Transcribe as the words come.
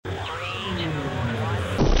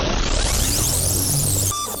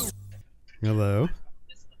Hello?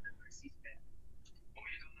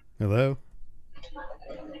 Hello?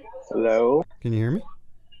 Hello. Can you hear me?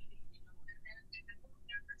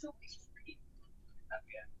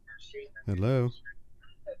 Hello?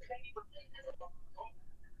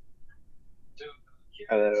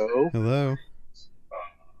 Hello. Hello?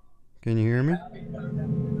 Can you hear me?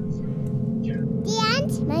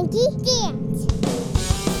 Dance, monkey, dance.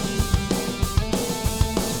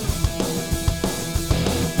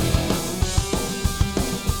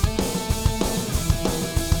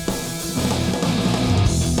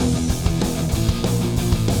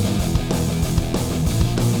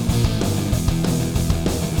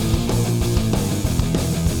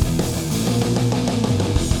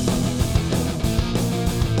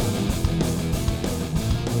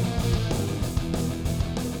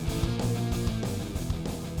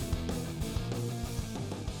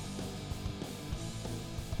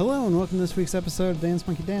 Hello and welcome to this week's episode of Dance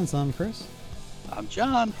Monkey Dance. I'm Chris. I'm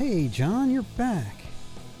John. Hey, John, you're back.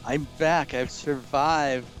 I'm back. I've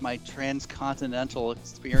survived my transcontinental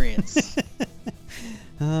experience.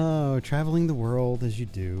 Oh, traveling the world as you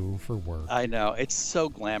do for work. I know. It's so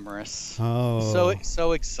glamorous. Oh.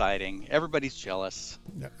 So exciting. Everybody's jealous.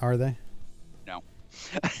 Are they? No.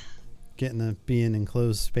 Getting to be in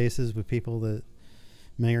enclosed spaces with people that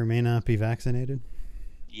may or may not be vaccinated?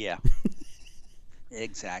 Yeah.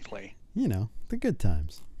 Exactly. You know, the good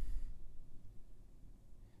times.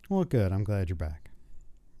 Well, good. I'm glad you're back.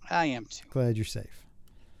 I am too. Glad you're safe.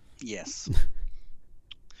 Yes.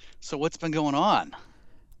 So what's been going on?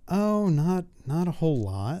 Oh, not a whole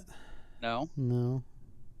lot. No? No,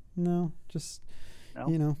 just No?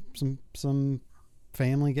 you know, some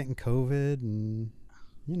family getting COVID and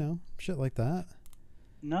you know, shit like that.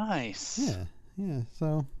 Nice. Yeah.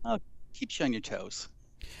 So, Keeps you on your toes.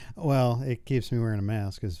 well, it keeps me wearing a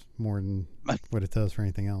mask is more than what it does for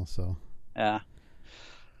anything else. Yeah.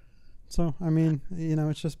 So I mean, you know,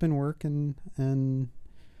 it's just been work and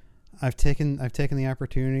I've taken the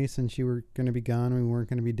opportunity since you were going to be gone, we weren't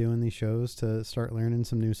going to be doing these shows, to start learning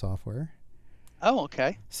some new software. Oh,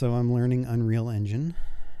 okay. So I'm learning Unreal Engine.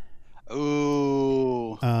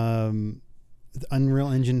 Ooh. The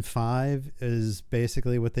Unreal Engine 5 is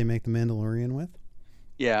basically what they make The Mandalorian with.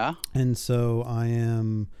 Yeah. And so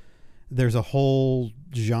there's a whole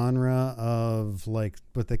genre of like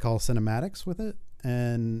what they call cinematics with it.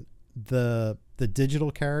 And the digital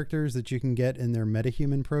characters that you can get in their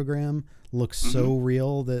MetaHuman program look so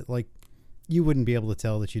real that like you wouldn't be able to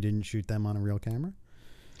tell that you didn't shoot them on a real camera.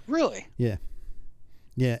 Really? Yeah.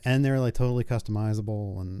 And they're like totally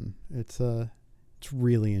customizable and it's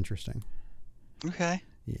really interesting. Okay.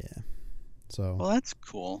 Yeah. So, Well, that's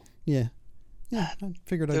cool. yeah, I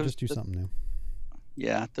figured I'd Those- just do something new.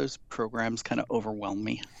 Yeah, those programs kind of overwhelm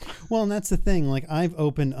me. Well, and that's the thing. Like, I've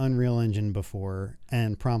opened Unreal Engine before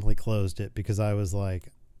and promptly closed it because I was like,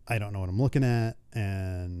 I don't know what I'm looking at.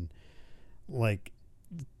 And, like,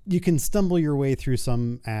 you can stumble your way through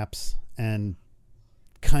some apps and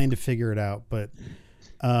kind of figure it out. But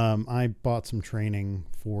I bought some training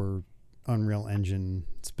for Unreal Engine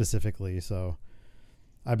specifically. So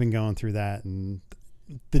I've been going through that. And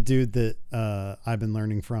the dude that I've been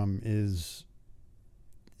learning from is...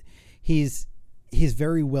 He's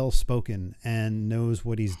very well spoken and knows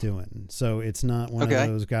what he's doing. So it's not one of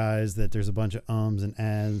those guys that there's a bunch of ums and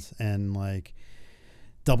ahs and like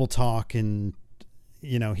double talk and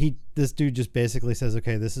you know, this dude just basically says,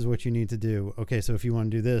 okay, this is what you need to do. Okay, so if you want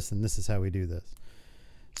to do this, then this is how we do this.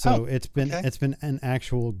 So it's been an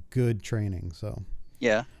actual good training. So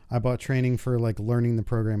Yeah. I bought training for like learning the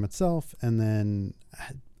program itself and then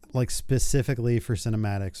like specifically for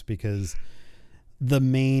cinematics because the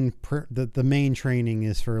main training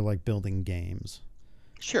is for like building games.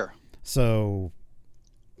 Sure. So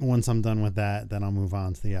once I'm done with that, then I'll move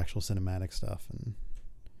on to the actual cinematic stuff and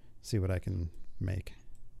see what I can make.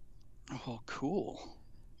 Oh, cool.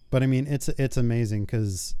 But I mean, it's amazing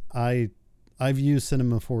because I've used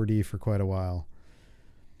Cinema 4D for quite a while.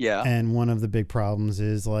 Yeah. And one of the big problems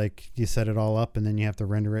is like you set it all up and then you have to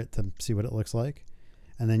render it to see what it looks like.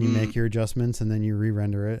 And then you make your adjustments and then you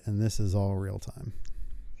re-render it. And this is all real time.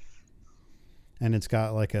 And it's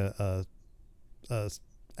got like a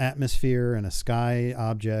atmosphere and a sky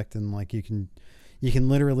object. And like you can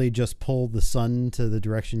literally just pull the sun to the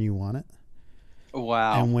direction you want it.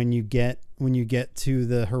 Wow. And when you get to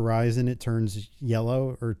the horizon, it turns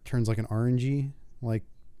yellow or turns like an orangey, like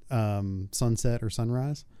sunset or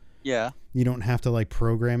sunrise. Yeah. You don't have to like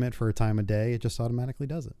program it for a time of day. It just automatically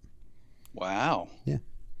does it. Wow. Yeah.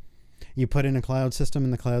 You put in a cloud system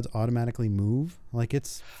and the clouds automatically move. Like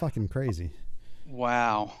it's fucking crazy.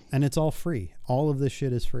 Wow. And it's all free. All of this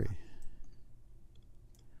shit is free.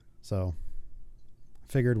 So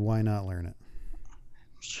figured why not learn it.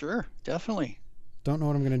 Sure, definitely. Don't know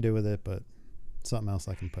what I'm going to do with it, but something else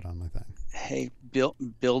I can put on my thing. Hey,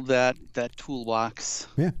 build that toolbox.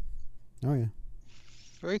 Yeah. Oh, yeah.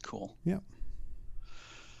 Very cool. Yep.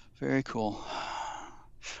 Very cool.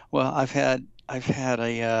 Well, I've had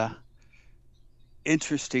a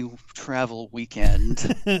interesting travel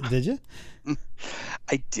weekend. Did you?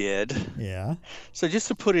 I did. Yeah. So just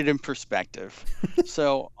to put it in perspective,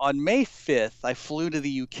 so on May 5th, I flew to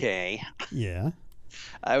the UK. Yeah.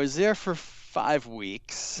 I was there for 5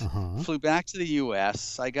 weeks. Uh-huh. Flew back to the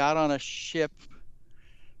US. I got on a ship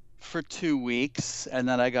for 2 weeks, and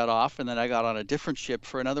then I got off, and then I got on a different ship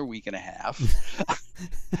for another week and a half.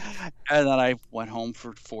 And then I went home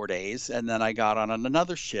for 4 days, and then I got on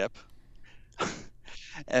another ship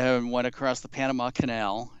and went across the Panama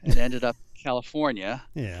Canal and ended up in California.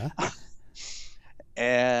 Yeah.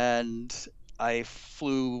 And I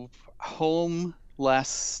flew home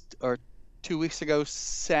 2 weeks ago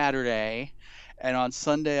Saturday, and on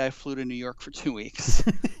Sunday I flew to New York for 2 weeks.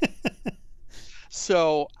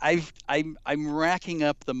 So I'm racking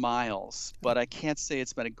up the miles, but I can't say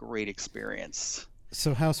it's been a great experience.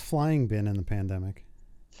 So how's flying been in the pandemic?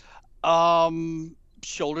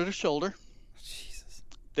 Shoulder to shoulder. Jesus.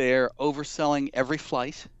 They're overselling every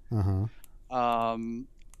flight. Uh-huh.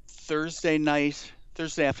 Thursday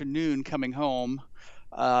afternoon coming home,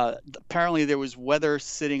 apparently there was weather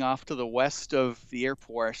sitting off to the west of the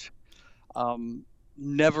airport.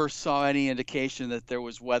 Never saw any indication that there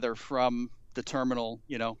was weather from the terminal,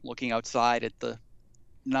 looking outside at the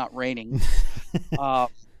not raining.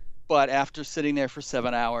 But after sitting there for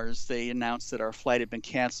 7 hours, they announced that our flight had been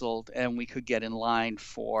canceled and we could get in line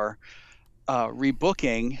for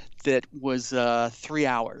rebooking that was 3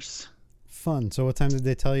 hours. Fun. So what time did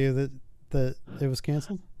they tell you that it was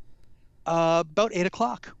canceled? About 8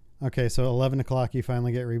 o'clock. Okay, so 11 o'clock you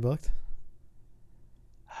finally get rebooked?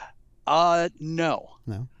 No.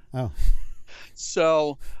 No? Oh.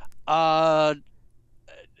 So,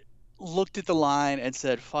 looked at the line and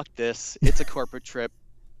said, fuck this. It's a corporate trip.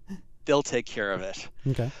 They'll take care of it.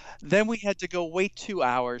 Okay. Then we had to go wait 2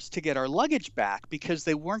 hours to get our luggage back because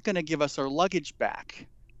they weren't going to give us our luggage back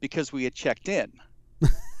because we had checked in.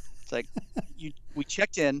 It's like, we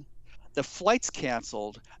checked in, the flight's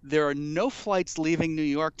canceled. There are no flights leaving New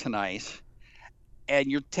York tonight, and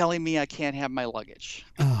you're telling me I can't have my luggage.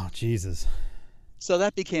 Oh, Jesus. So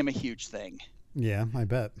that became a huge thing. Yeah, I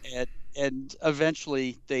bet. And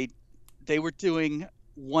eventually they were doing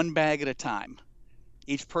one bag at a time.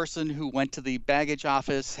 Each person who went to the baggage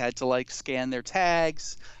office had to scan their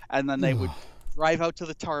tags, and then they would drive out to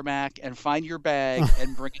the tarmac and find your bag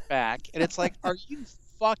and bring it back. And it's like, are you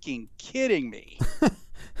fucking kidding me?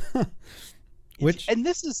 And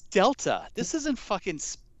this is Delta. This isn't fucking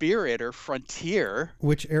Spirit or Frontier.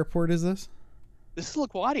 Which airport is this? This is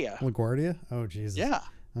LaGuardia. LaGuardia? Oh, Jesus. Yeah.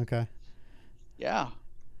 Okay. Yeah.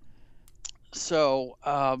 So,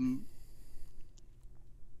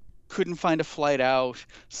 couldn't find a flight out.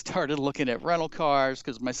 Started looking at rental cars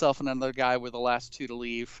because myself and another guy were the last two to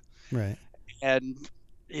leave. Right. And,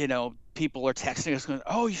 people are texting us going,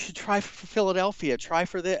 oh, you should try for Philadelphia. Try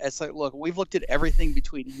for this. It's like, look, we've looked at everything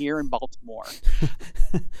between here and Baltimore.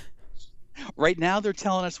 Right now, they're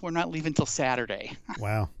telling us we're not leaving till Saturday.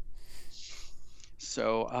 Wow.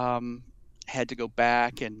 So, had to go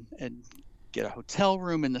back and get a hotel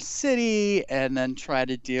room in the city and then try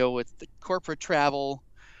to deal with the corporate travel,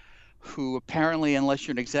 who apparently, unless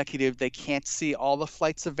you're an executive, they can't see all the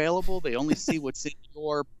flights available. They only see what's in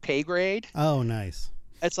your pay grade. Oh, nice.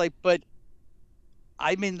 It's like, but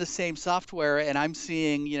I'm in the same software and I'm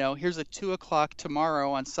seeing, here's a 2 o'clock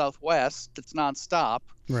tomorrow on Southwest that's nonstop.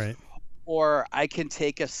 Right. Or I can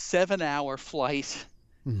take a 7-hour flight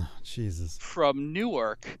Jesus. from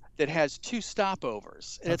Newark that has 2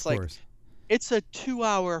 stopovers. And it's course. It's a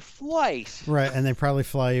 2-hour flight. Right. And they probably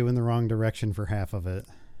fly you in the wrong direction for half of it.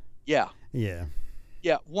 Yeah. Yeah.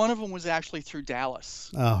 Yeah. One of them was actually through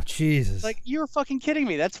Dallas. Oh, Jesus. You're fucking kidding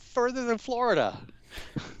me. That's further than Florida.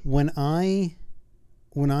 When I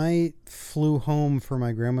flew home for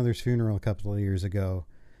my grandmother's funeral a couple of years ago,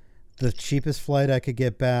 the cheapest flight I could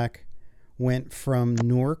get back went from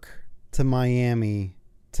Newark to Miami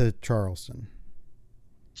to Charleston.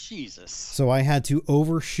 Jesus. So I had to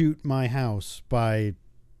overshoot my house by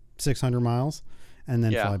 600 miles and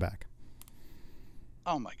then fly back.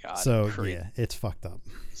 Oh my God. So yeah, it's fucked up.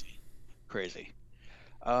 Crazy.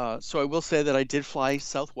 So I will say that I did fly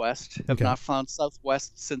Southwest. Have not flown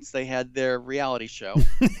Southwest since they had their reality show.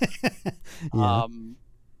 Yeah.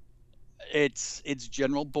 It's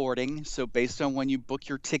general boarding, so based on when you book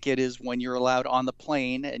your ticket is when you're allowed on the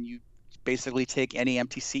plane, and you basically take any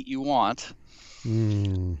empty seat you want.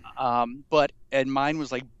 Mm. And mine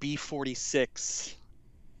was like B46,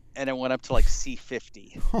 and it went up to like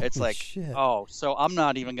C50. It's Holy like, shit. oh, so I'm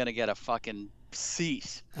not even gonna get a fucking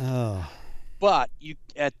seat. Oh, But you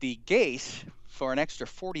at the gate for an extra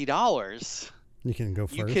 $40, you can go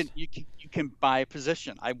you first. can buy a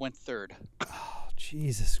position. I went third, Oh,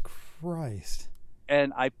 Jesus Christ.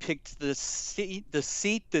 and I picked the seat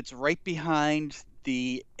that's right behind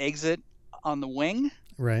the exit on the wing.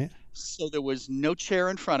 Right. So there was no chair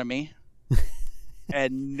in front of me,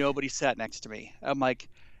 and nobody sat next to me. I'm like,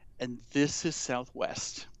 and this is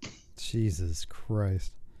Southwest. Jesus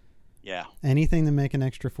Christ. Yeah. Anything to make an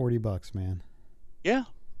extra $40, man. Yeah.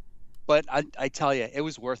 But I tell you, it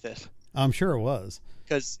was worth it. I'm sure it was.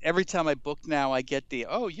 Because every time I book now, I get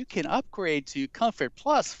you can upgrade to Comfort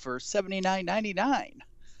Plus for $79.99.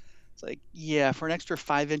 It's like, yeah, for an extra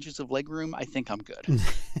 5 inches of legroom, I think I'm good.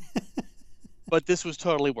 But this was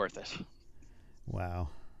totally worth it. Wow.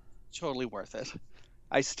 Totally worth it.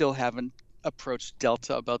 I still haven't approached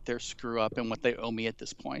Delta about their screw up and what they owe me at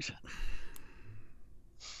this point.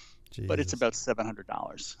 Jesus. But it's about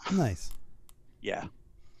 $700. Nice. Yeah.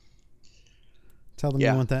 Tell them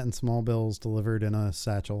Yeah. you want that in small bills delivered in a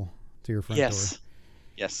satchel to your front Yes. door.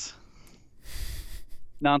 Yes.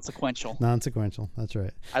 Non-sequential. Non-sequential. That's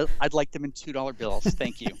right. I'd like them in $2 bills.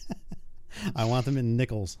 Thank you. I want them in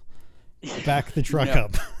nickels. Back the truck No.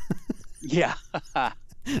 up. Yeah.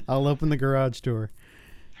 I'll open the garage door.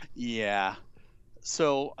 Yeah.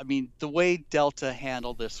 So, I mean, the way Delta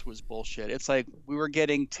handled this was bullshit. It's like we were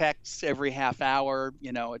getting texts every half hour.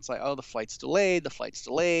 It's like, oh, the flight's delayed,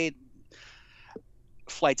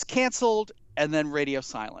 flight's canceled, and then radio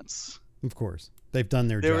silence. Of course. They've done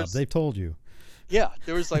their There job. was- They've told you. Yeah.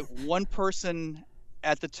 There was like one person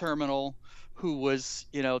at the terminal who was,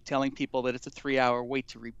 telling people that it's a 3-hour wait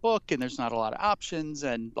to rebook and there's not a lot of options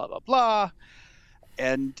and blah, blah, blah.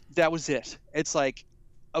 And that was it. It's like,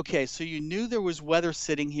 okay, so you knew there was weather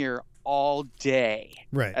sitting here all day,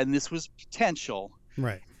 Right. and this was potential,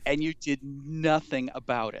 Right. and you did nothing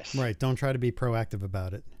about it. Right. Don't try to be proactive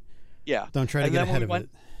about it. Yeah. Don't try to And get then when ahead we of went- it.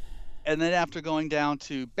 And then after going down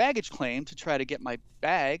to baggage claim to try to get my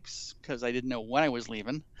bags, because I didn't know when I was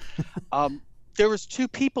leaving, there was 2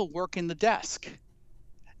 people working the desk.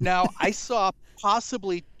 Now, I saw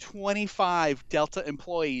possibly 25 Delta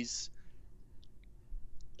employees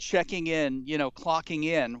checking in, clocking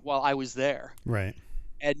in while I was there. Right.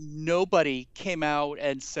 And nobody came out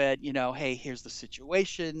and said, hey, here's the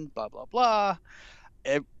situation, blah, blah, blah.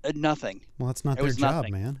 Nothing. Well, that's not It their was job,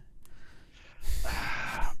 nothing. man.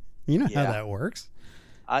 You know how Yeah. that works.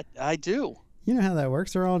 I do. You know how that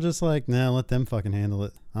works. They're all just like, nah, let them fucking handle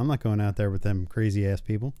it. I'm not going out there with them crazy ass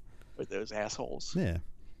people. With those assholes. Yeah.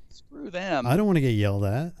 Screw them. I don't want to get yelled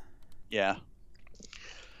at. Yeah.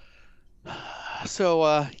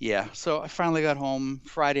 So, So I finally got home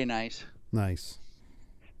Friday night. Nice.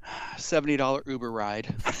 $70 Uber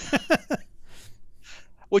ride.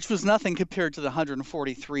 Which was nothing compared to the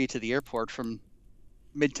 $143 to the airport from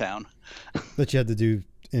Midtown. That you had to do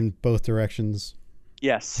in both directions.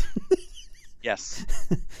 Yes. Yes.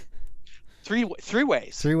 Three ways. Three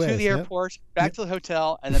ways, To the yep. airport, back to the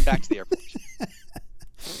hotel, and then back to the airport.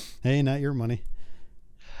 Hey, not your money.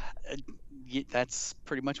 That's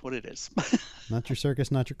pretty much what it is. Not your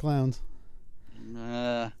circus, not your clowns.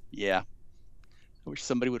 Yeah. I wish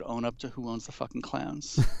somebody would own up to who owns the fucking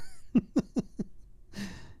clowns.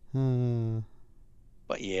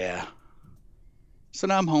 But yeah. So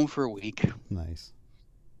now I'm home for a week, Nice.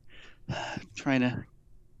 trying to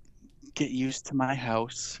get used to my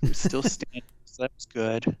house. It was still standing, so that was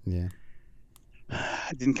good. Yeah.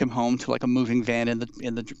 I didn't come home to like a moving van in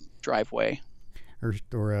the driveway. Or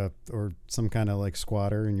some kind of like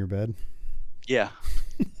squatter in your bed. Yeah.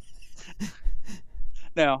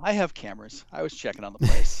 No, I have cameras. I was checking on the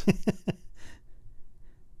place.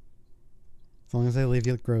 As long as they leave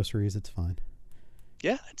you groceries, it's fine.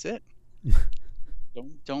 Yeah, that's it.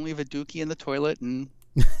 Don't leave a dookie in the toilet, and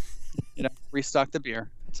restock the beer.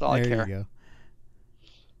 That's all I There care. you go.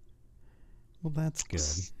 Well, that's good.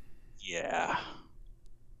 Yeah.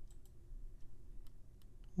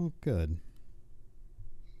 Well, good.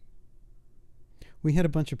 We had a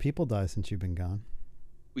bunch of people die since you've been gone.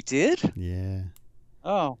 We did? Yeah.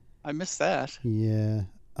 Oh, I missed that. Yeah.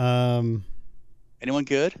 Anyone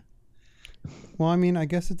good? Well, I mean, I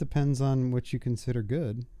guess it depends on what you consider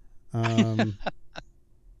good. The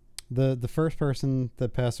first person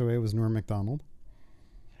that passed away was Norm Macdonald,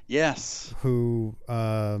 Yes. who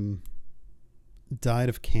died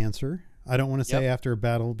of cancer I don't want to say Yep. after a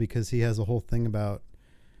battle because he has a whole thing about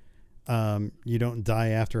you don't die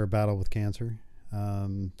after a battle with cancer.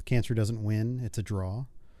 Cancer doesn't win. It's a draw.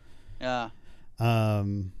 Yeah.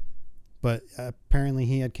 But apparently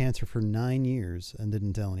he had cancer for 9 years and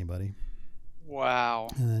didn't tell anybody. Wow.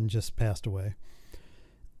 And then just passed away.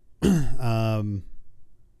 And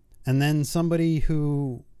then somebody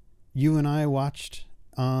who you and I watched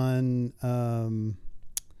on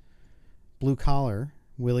Blue Collar,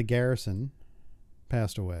 Willie Garrison,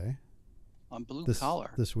 passed away On Blue this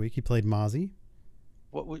Collar. this week. He played Mozzie,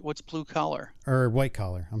 What's Blue Collar? or White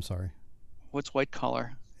Collar. I'm sorry. What's White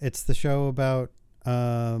Collar? It's the show about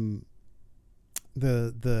the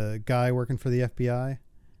guy working for the FBI.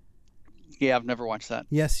 Yeah, I've never watched that.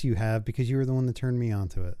 Yes, you have, because you were the one that turned me on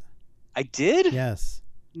to it. I did? Yes.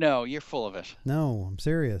 No, you're full of it. No, I'm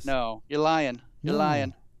serious. No, you're lying. You're No.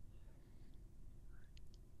 lying.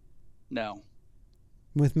 No.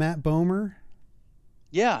 With Matt Bomer.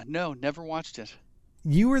 Yeah, no, never watched it.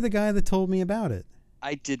 You were the guy that told me about it.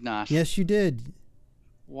 I did not. Yes, you did.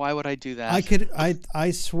 Why would I do that?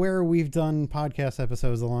 I swear we've done podcast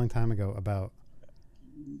episodes a long time ago about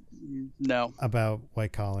No.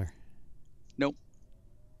 White Collar. Nope.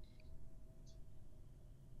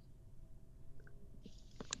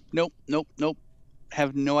 Nope.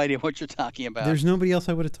 Have no idea what you're talking about. There's nobody else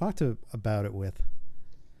I would have talked to about it with.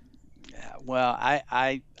 Yeah, well,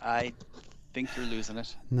 I think you're losing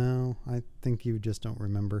it. No, I think you just don't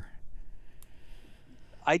remember.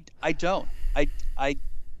 I don't. I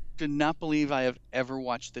do not believe I have ever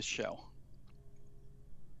watched this show.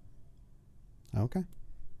 Okay.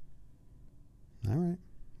 All right.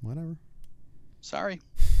 Whatever. Sorry.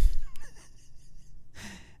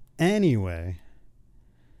 Anyway.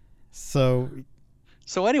 So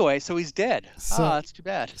anyway, so he's dead. So- That's too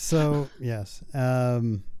bad. So yes,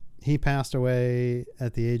 he passed away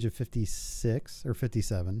at the age of 56 or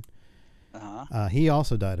 57. Uh-huh. He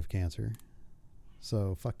also died of cancer.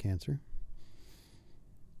 So fuck cancer.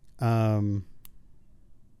 He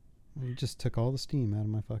just took all the steam out of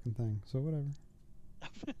my fucking thing. So whatever.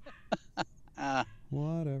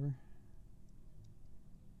 Whatever.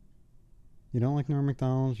 You don't like Norm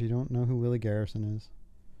Macdonald. You don't know who Willie Garrison is.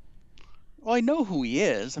 Well, I know who he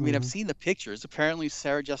is. I mean, I've Mhm. seen the pictures. Apparently,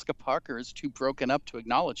 Sarah Jessica Parker is too broken up to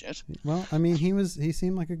acknowledge it. Well, I mean, he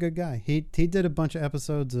seemed like a good guy. He did a bunch of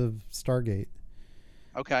episodes of Stargate.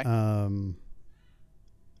 Okay.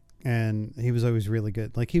 And he was always really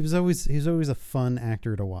good. Like he's always a fun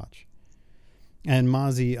actor to watch. And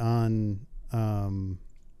Mozzie on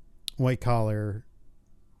White Collar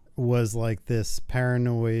was like this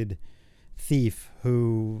paranoid thief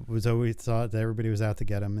who was always thought that everybody was out to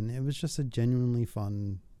get him, and it was just a genuinely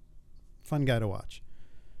fun guy to watch.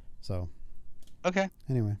 So Okay.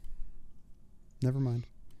 anyway, never mind.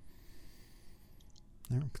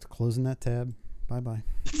 Now, closing that tab. Bye.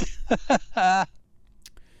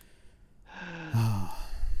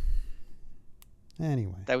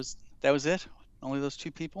 Anyway, That was it? Only those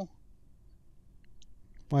two people?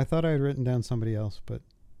 well, I thought I had written down somebody else, but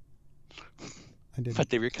I didn't. But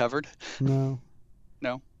they recovered? No.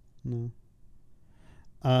 No.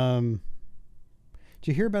 Did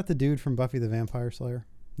you hear about the dude from Buffy the Vampire Slayer,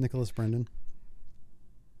 Nicholas Brendan?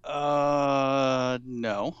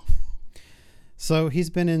 No. So he's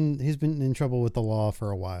been in trouble with the law for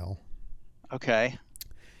a while, Okay.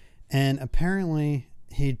 and apparently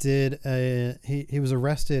he was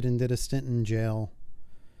arrested and did a stint in jail,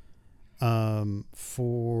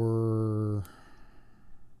 for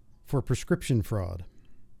prescription fraud.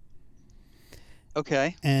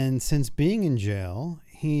 Okay. And since being in jail,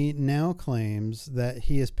 he now claims that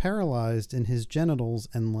he is paralyzed in his genitals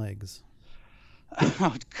and legs.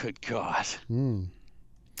 Oh, good God.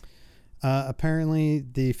 Apparently,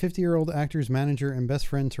 the 50-year-old actor's manager and best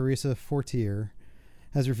friend, Teresa Fortier,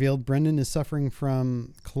 has revealed Brendan is suffering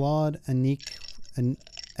from Claude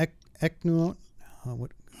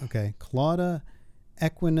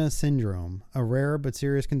Equina syndrome, a rare but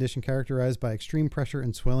serious condition characterized by extreme pressure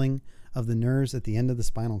and swelling of the nerves at the end of the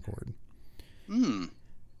spinal cord.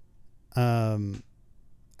 And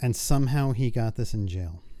somehow he got this in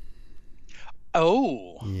jail.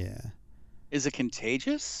 Oh. Yeah. Is it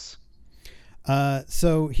contagious?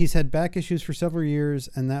 So he's had back issues for several years,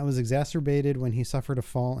 and that was exacerbated when he suffered a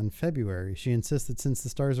fall in February. She insists that since the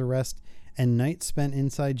star's arrest and nights spent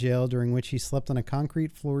inside jail during which he slept on a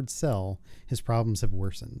concrete-floored cell, his problems have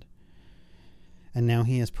worsened. And now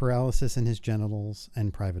he has paralysis in his genitals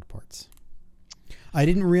and private parts. I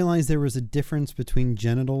didn't realize there was a difference between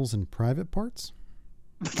genitals and private parts.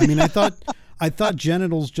 I mean, I thought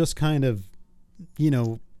genitals just kind of,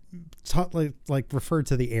 like referred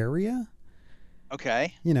to the area.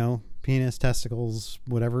 Okay. You know, penis, testicles,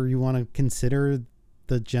 whatever you want to consider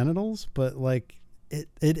the genitals, but like it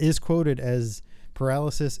is quoted as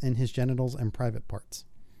paralysis in his genitals and private parts.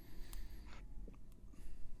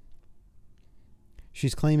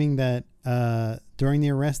 She's claiming that during the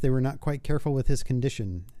arrest, they were not quite careful with his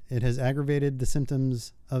condition. It has aggravated the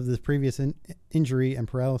symptoms of the previous injury, and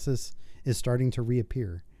paralysis is starting to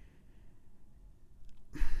reappear.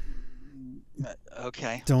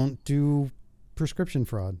 Okay. Don't do prescription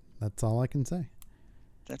fraud. That's all I can say.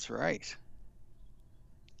 That's right.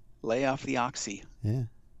 Lay off the oxy. Yeah.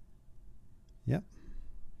 Yep.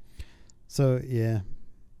 So, yeah.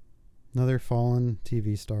 Another fallen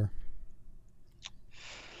TV star.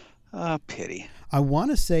 Pity. I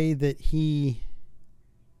want to say that he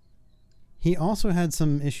also had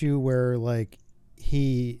some issue where like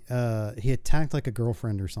he attacked like a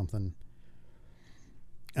girlfriend or something.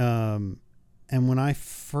 And when I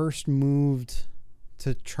first moved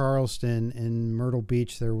to Charleston in Myrtle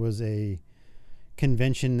Beach, there was a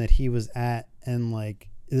convention that he was at, and like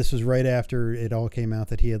this was right after it all came out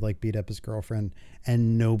that he had like beat up his girlfriend,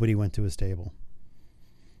 and nobody went to his table.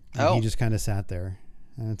 And he just kind of sat there.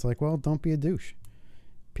 And it's like, well, don't be a douche.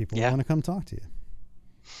 People want to come talk to you.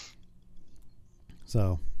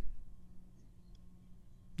 So,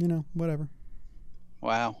 you know, whatever.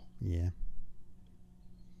 Wow. Yeah.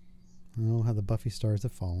 Oh, how the Buffy stars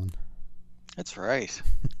have fallen. That's right.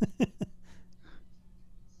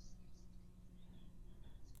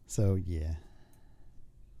 So, yeah.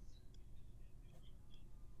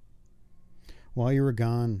 While you were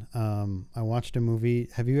gone, I watched a movie.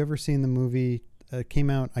 Have you ever seen the movie? It came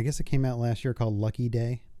out last year, called Lucky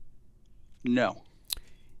Day. No.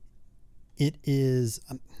 It is,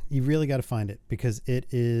 you really got to find it because it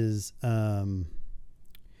is a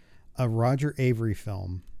Roger Avery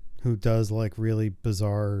film who does like really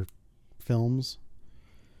bizarre films.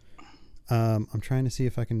 I'm trying to see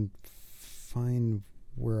if I can find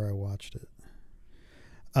where I watched it.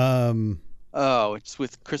 Oh, it's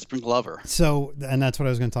with Crispin Glover. So, and that's what I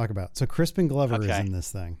was going to talk about. So Crispin Glover is in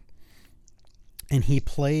this thing. And he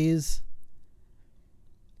plays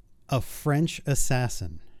a French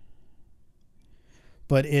assassin.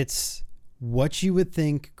 But it's what you would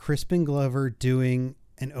think Crispin Glover doing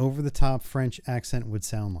an over-the-top French accent would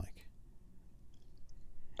sound like.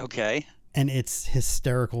 Okay. And it's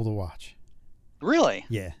hysterical to watch. Really?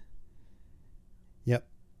 Yeah. Yep.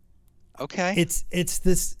 Okay. It's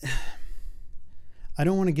this... I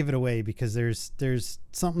don't want to give it away because there's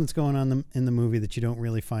something that's going on in the movie that you don't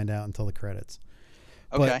really find out until the credits.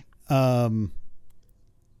 Okay. But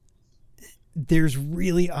there's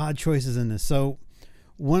really odd choices in this. So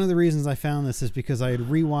one of the reasons I found this is because I had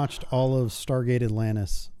rewatched all of Stargate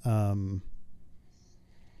Atlantis. And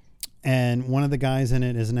one of the guys in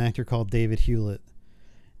it is an actor called David Hewlett.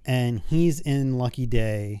 And he's in Lucky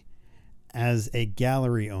Day as a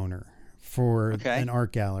gallery owner for an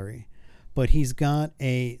art gallery. But he's got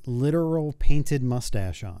a literal painted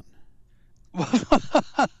mustache on.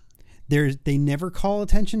 They never call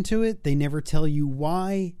attention to it. They never tell you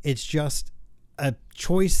why. It's just a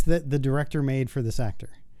choice that the director made for this actor.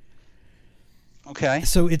 Okay.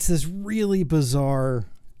 So it's this really bizarre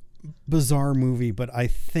movie, but I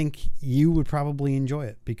think you would probably enjoy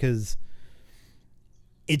it because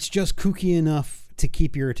it's just kooky enough to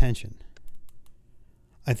keep your attention.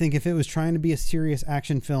 I think if it was trying to be a serious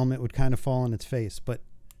action film, it would kind of fall on its face, but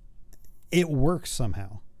it works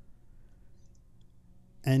somehow.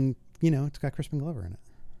 And, you know, it's got Crispin Glover in it.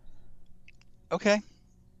 Okay.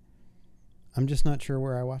 I'm just not sure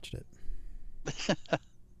where I watched it.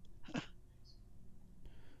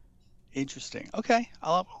 Interesting. Okay.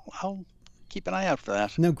 I'll keep an eye out for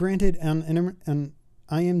that. Now, granted, on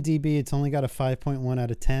IMDb, it's only got a 5.1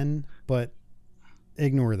 out of 10, but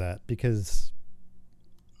ignore that because,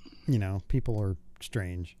 you know, people are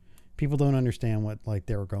strange. People don't understand what like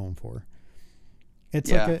they were going for.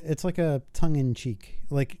 It's like a tongue in cheek.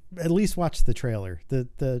 Like, at least watch the trailer.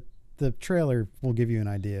 The trailer will give you an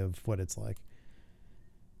idea of what it's like.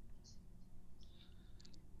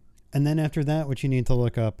 And then after that, what you need to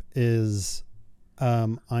look up is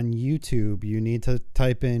on YouTube, you need to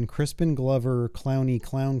type in Crispin Glover Clowny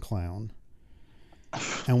Clown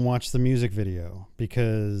and watch the music video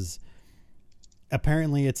because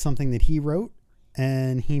apparently it's something that he wrote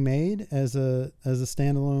and he made as a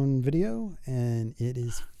standalone video, and it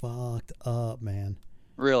is fucked up, man.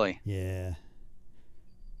 Really? Yeah.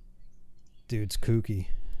 Dude's kooky.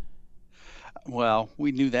 Well,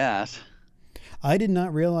 we knew that. I did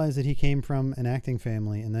not realize that he came from an acting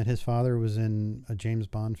family and that his father was in a James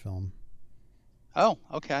Bond film. Oh,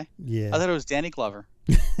 okay. Yeah. I thought it was Danny Glover.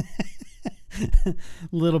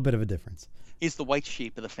 Little bit of a difference. He's the white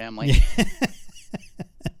sheep of the family.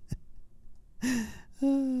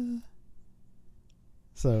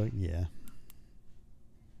 So yeah.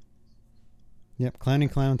 Yep, Clowning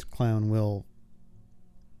Clown to Clown will.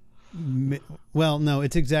 Well, no,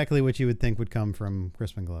 it's exactly what you would think would come from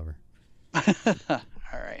Crispin Glover. All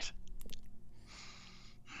right.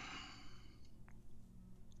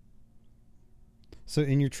 So,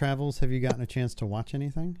 in your travels, have you gotten a chance to watch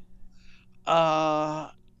anything?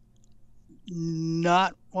 Not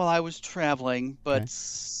while I was traveling, but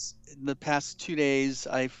Okay. in the past 2 days,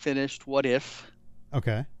 I finished What If.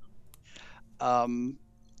 Okay. I'm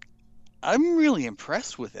really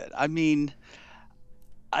impressed with it. I mean,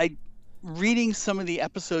 reading some of the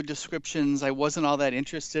episode descriptions, I wasn't all that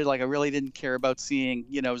interested. Like, I really didn't care about seeing,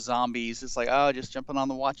 zombies. It's like, oh, just jumping on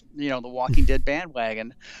the Walking Dead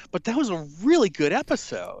bandwagon. But that was a really good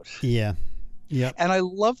episode. Yeah. Yep. And I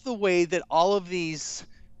love the way that all of these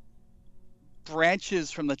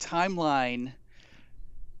branches from the timeline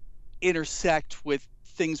intersect with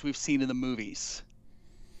things we've seen in the movies.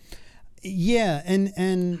 Yeah,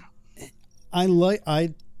 and I like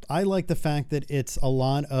the fact that it's a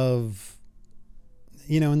lot of,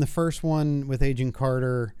 in the first one with Agent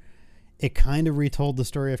Carter, it kind of retold the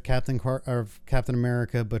story of Captain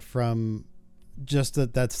America, but from just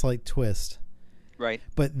that slight twist. Right.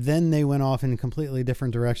 But then they went off in completely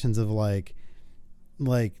different directions of like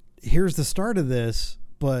here's the start of this,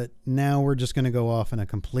 but now we're just going to go off in a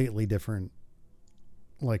completely different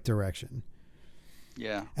direction.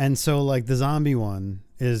 Yeah. And so like the zombie one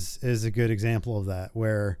is a good example of that,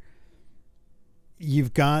 where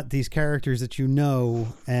you've got these characters that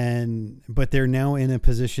but they're now in a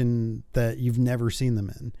position that you've never seen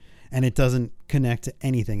them in, and it doesn't connect to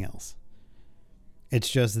anything else. It's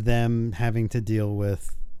just them having to deal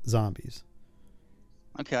with zombies.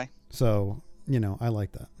 Okay. So, I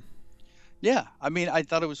like that. Yeah. I mean, I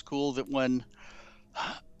thought it was cool that when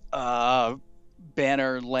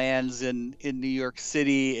Banner lands in New York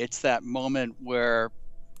City, it's that moment where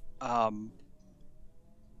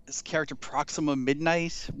this character Proxima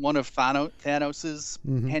Midnight, one of Thanos's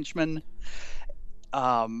henchmen,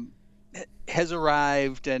 has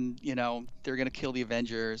arrived, and they're going to kill the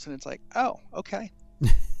Avengers, and it's like, oh, okay.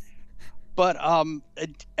 But and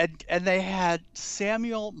they had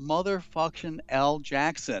Samuel motherfucking L.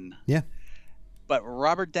 Jackson. Yeah. But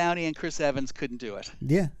Robert Downey and Chris Evans couldn't do it.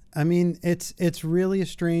 Yeah. I mean, it's really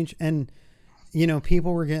strange, and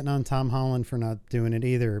people were getting on Tom Holland for not doing it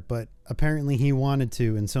either, but apparently he wanted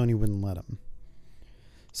to, and Sony wouldn't let him.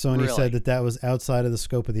 Sony said that was outside of the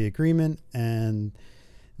scope of the agreement, and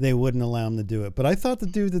they wouldn't allow him to do it. But I thought the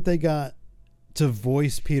dude that they got to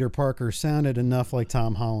voice Peter Parker sounded enough like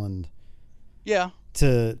Tom Holland. Yeah.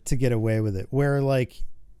 To get away with it. Where like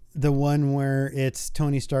the one where it's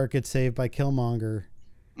Tony Stark gets saved by Killmonger.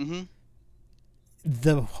 Mm-hmm.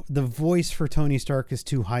 The voice for Tony Stark is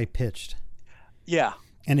too high pitched. Yeah.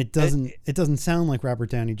 And it doesn't sound like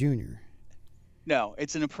Robert Downey Jr. No,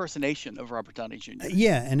 it's an impersonation of Robert Downey Jr.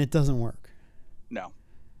 Yeah, and it doesn't work. No.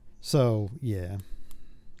 So, yeah.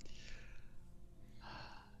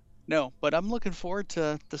 No, but I'm looking forward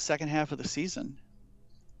to the second half of the season.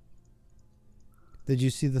 Did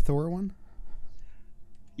you see the Thor one?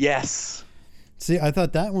 Yes. See, I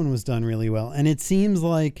thought that one was done really well, and it seems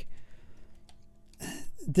like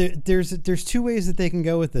there's two ways that they can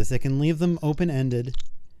go with this. They can leave them open-ended,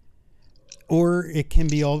 or it can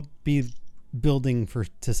be building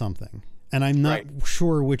to something. And I'm not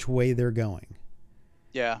sure which way they're going.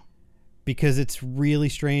 Yeah. Because it's really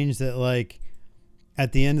strange that like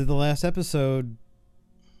at the end of the last episode,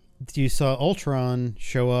 you saw Ultron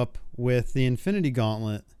show up with the Infinity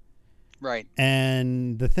Gauntlet. Right.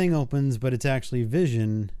 And the thing opens, but it's actually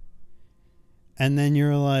Vision. And then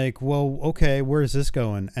you're like, well, okay, where's this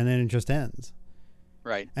going? And then it just ends.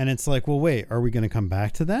 Right. And it's like, well, wait, are we going to come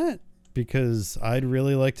back to that? Because I'd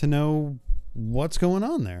really like to know what's going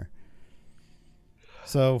on there.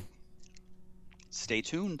 So stay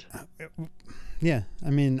tuned. Yeah, I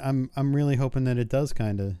mean, I'm really hoping that it does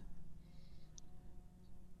kind of.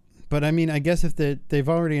 But I mean, I guess if they've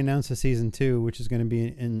already announced a season 2, which is going to be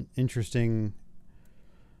an interesting,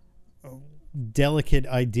 delicate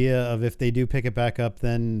idea of if they do pick it back up,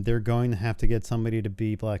 then they're going to have to get somebody to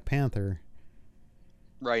be Black Panther.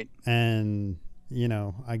 Right. And,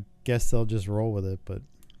 I guess they'll just roll with it, but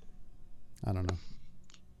I don't know.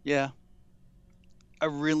 Yeah. I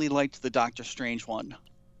really liked the Doctor Strange one.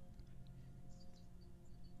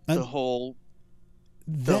 The whole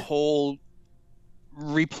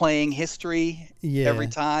replaying history every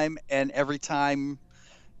time, and every time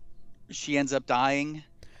she ends up dying.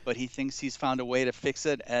 but he thinks he's found a way to fix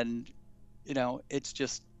it, and it's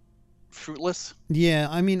just fruitless. Yeah,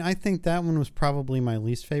 I mean, I think that one was probably my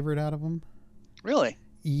least favorite out of them. Really?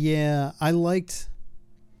 Yeah, I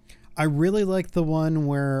really liked the one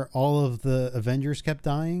where all of the Avengers kept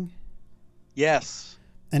dying. Yes.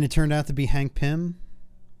 And it turned out to be Hank Pym.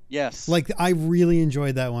 Yes. Like, I really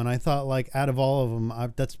enjoyed that one. I thought, like, out of all of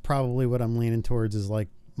them, that's probably what I'm leaning towards is, like,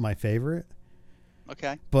 my favorite.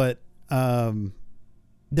 Okay. But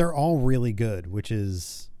they're all really good, which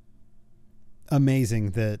is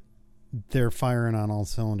amazing that they're firing on all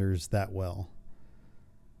cylinders that well.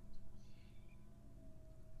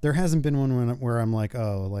 There hasn't been one where I'm like,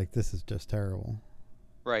 oh, like, this is just terrible.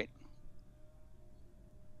 Right.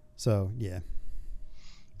 So, yeah.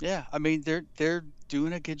 Yeah, I mean, they're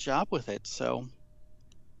doing a good job with it, so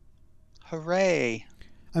hooray.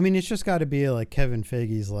 I mean, it's just got to be like Kevin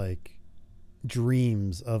Feige's like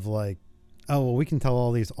dreams of like, oh, well, we can tell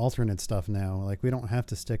all these alternate stuff now. Like, we don't have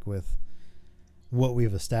to stick with what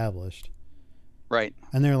we've established. Right.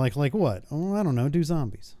 And they're like what? Oh, I don't know, do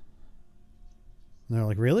zombies. And they're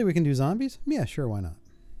like, really? We can do zombies? Yeah, sure, why not?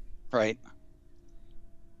 Right.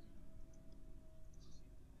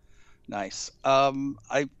 Nice.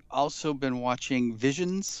 I've also been watching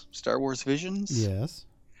Visions, Star Wars Visions. Yes.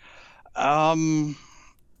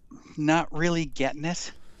 Not really getting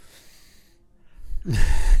it.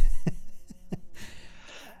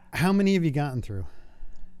 How many have you gotten through?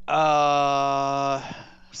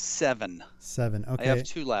 7. 7. Okay. I have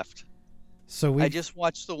 2 left. So I just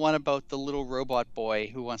watched the one about the little robot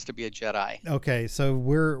boy who wants to be a Jedi. Okay, so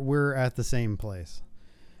we're at the same place.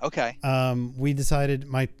 Okay. We decided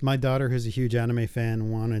my daughter, who's a huge anime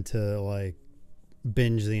fan, wanted to like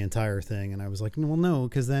binge the entire thing, and I was like, well, no,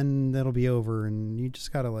 because then that'll be over, and you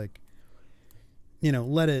just gotta like,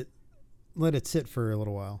 let it sit for a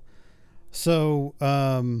little while. So,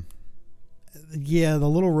 yeah, the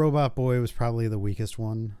little robot boy was probably the weakest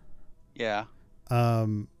one. Yeah.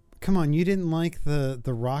 Come on, you didn't like the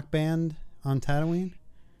rock band on Tatooine?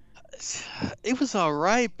 It was all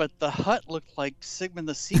right, but the hut looked like Sigmund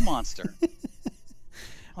the Sea Monster.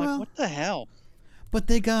 Well, what the hell? But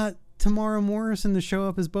they got Tamara Morrison to show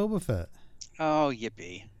up as Boba Fett. Oh,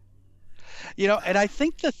 yippee. And I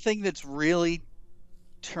think the thing that's really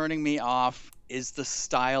turning me off is the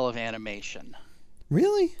style of animation.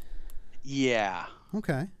 Really? Yeah.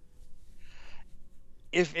 Okay.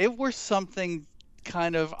 If it were something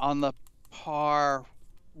kind of on the par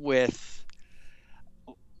with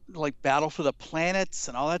like Battle for the Planets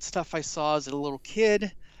and all that stuff I saw as a little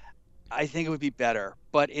kid, I think it would be better.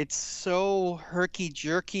 But it's so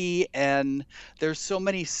herky-jerky, and there's so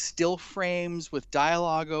many still frames with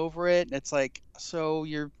dialogue over it. And it's like, so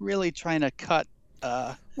you're really trying to cut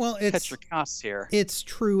your costs here. It's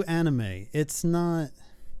true anime. It's not.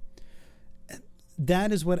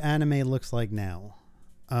 That is what anime looks like now.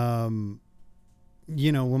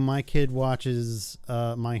 When my kid watches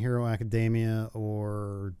My Hero Academia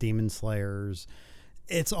or Demon Slayers,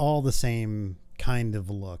 it's all the same kind of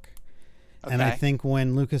look. Okay. And I think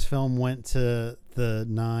when Lucasfilm went to the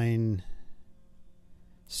 9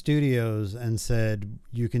 studios and said,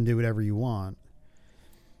 you can do whatever you want,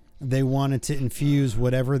 they wanted to infuse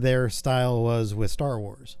whatever their style was with Star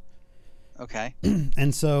Wars. Okay.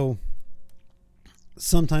 And so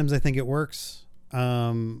sometimes I think it works.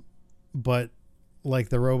 But like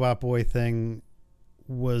the Robot Boy thing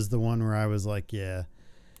was the one where I was like, yeah,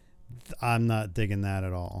 I'm not digging that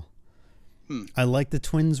at all. I like the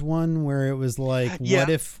twins one where it was like,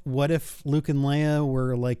 yeah. what if Luke and Leia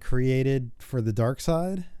were like created for the dark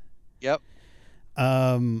side? Yep.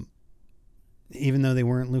 Even though they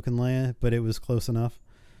weren't Luke and Leia, but it was close enough.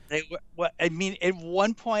 I mean, at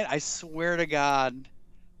one point, I swear to God,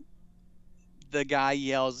 the guy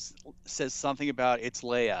says something about it's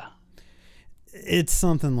Leia. It's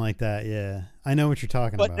something like that, yeah. I know what you're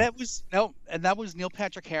talking about. But that was Neil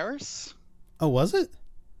Patrick Harris. Oh, was it?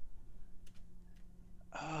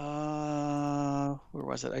 Where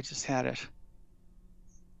was it? I just had it.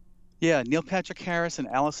 Yeah, Neil Patrick Harris and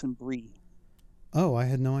Alison Brie. Oh, I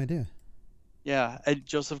had no idea. Yeah, and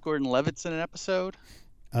Joseph Gordon-Levitt's in an episode.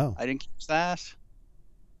 Oh. I didn't catch that.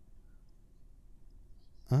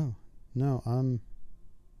 Oh, no,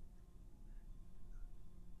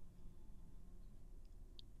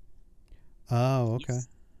 Oh, okay.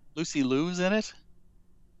 Lucy Liu's in it.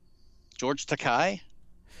 George Takei.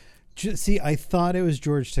 See, I thought it was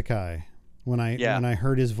George Takei when I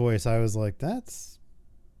heard his voice. I was like, that's.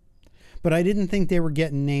 But I didn't think they were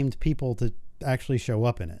getting named people to actually show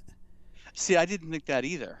up in it. See, I didn't think that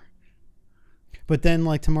either. But then,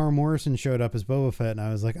 like, Tamara Morrison showed up as Boba Fett, and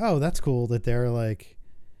I was like, oh, that's cool that they're like,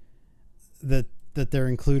 that they're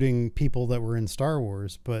including people that were in Star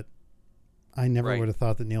Wars, but I never Right. would have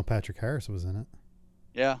thought that Neil Patrick Harris was in it.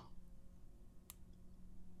 Yeah.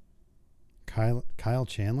 Kyle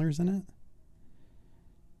Chandler's in it.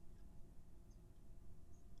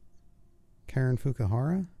 Karen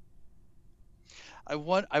Fukuhara? I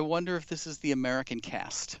wonder if this is the American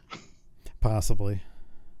cast, Possibly.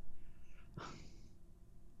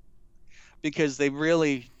 because they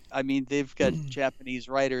really, I mean, they've got Japanese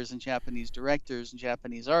writers and Japanese directors and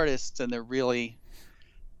Japanese artists, and they're really,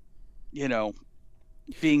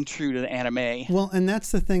 being true to the anime. Well, and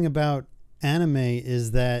that's the thing about anime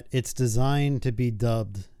is that it's designed to be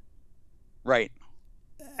dubbed Right.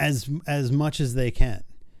 as much as they can.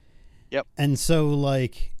 Yep. And so,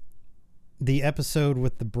 like, the episode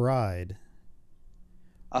with the bride,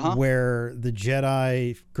 where the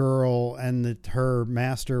Jedi girl and her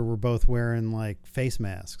master were both wearing, like, face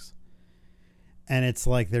masks. And it's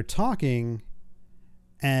like they're talking,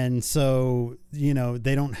 and so,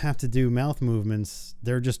 they don't have to do mouth movements.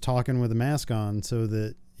 They're just talking with a mask on so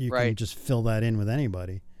that you can just fill that in with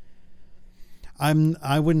anybody.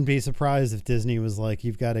 I wouldn't be surprised if Disney was like,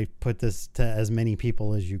 you've got to put this to as many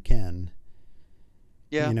people as you can.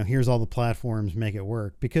 Yeah. Here's all the platforms, make it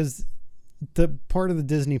work. Because the part of the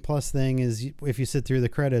Disney Plus thing is, if you sit through the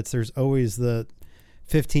credits, there's always the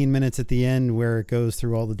 15 minutes at the end where it goes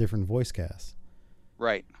through all the different voice casts.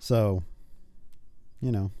 Right. So,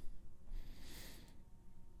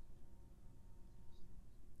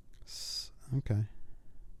 okay.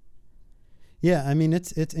 Yeah, I mean,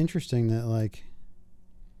 it's interesting that, like,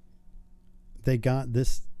 they got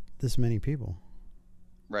this many people.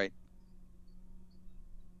 Right.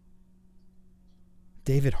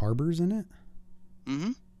 David Harbour's in it?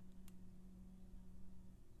 Mm-hmm.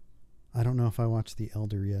 I don't know if I watched The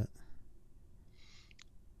Elder yet.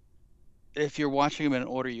 If you're watching them in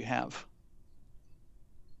order, you have.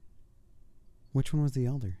 Which one was The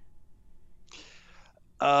Elder?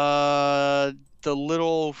 The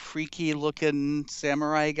little freaky looking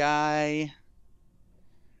samurai guy.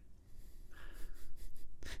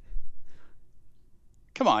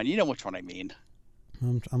 Come on, you know which one I mean.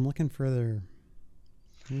 I'm looking for their...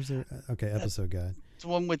 Who's their... Okay, episode guide. It's the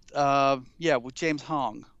one with, with James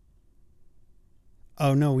Hong.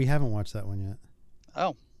 Oh, no, we haven't watched that one yet.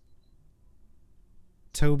 Oh.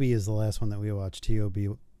 Toby is the last one that we watched,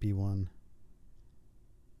 TOB1.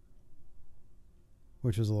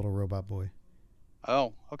 Which was a little robot boy.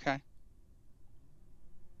 Oh, okay.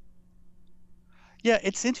 Yeah,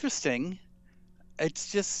 it's interesting.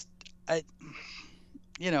 It's just, it's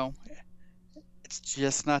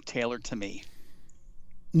just not tailored to me.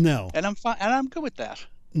 No. And I'm fine, and I'm good with that.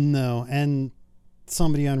 No, and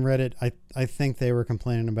somebody on Reddit, I think they were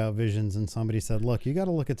complaining about Visions, and somebody said, look, you got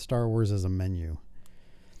to look at Star Wars as a menu.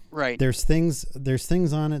 Right. There's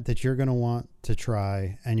things on it that you're going to want to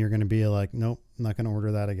try, and you're going to be like, nope, I'm not going to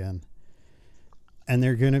order that again. And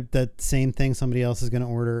they're going to, that same thing somebody else is going to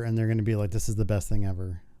order, and they're going to be like, this is the best thing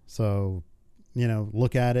ever. So,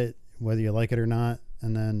 look at it, whether you like it or not,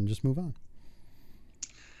 and then just move on.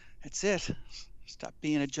 That's it. Stop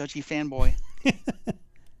being a judgy fanboy.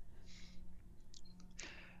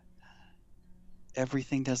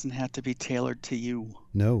 Everything doesn't have to be tailored to you.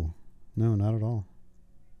 No, not at all.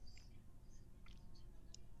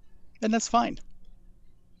 And that's fine.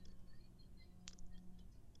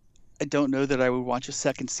 I don't know that I would watch a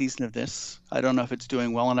second season of this. I don't know if it's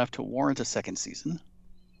doing well enough to warrant a second season.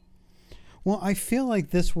 Well, I feel like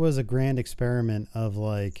this was a grand experiment of,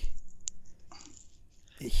 like,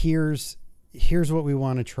 here's what we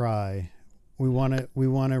want to try. We want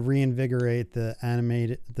to reinvigorate the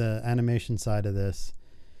animation side of this.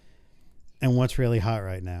 And what's really hot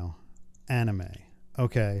right now? Anime.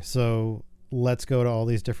 Okay, so let's go to all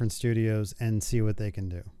these different studios and see what they can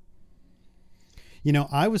do.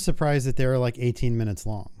 I was surprised that they're like 18 minutes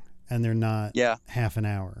long and they're not half an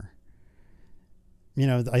hour.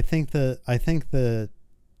 I think the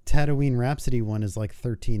Tatooine Rhapsody one is like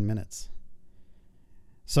 13 minutes.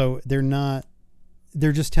 So they're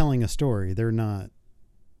just telling a story. They're not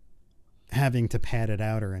having to pad it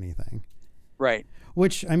out or anything. Right.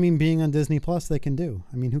 Which, I mean, being on Disney Plus, they can do.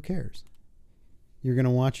 I mean, who cares? You're going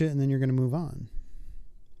to watch it and then you're going to move on.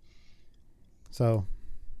 So,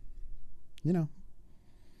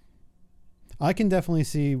 I can definitely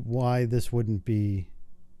see why this wouldn't be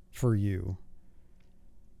for you.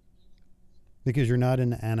 Because you're not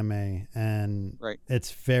into anime and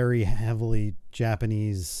it's very heavily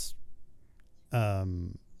Japanese,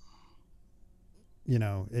 it's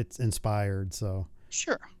inspired. So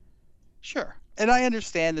Sure. And I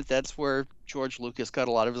understand that that's where George Lucas got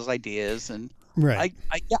a lot of his ideas, and Right.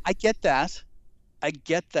 Yeah, I get that. I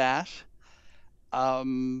get that.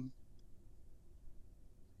 Um,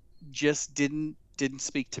 just didn't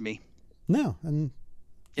speak to me. No, and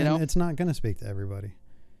You know? it's not going to speak to everybody.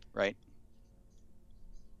 Right.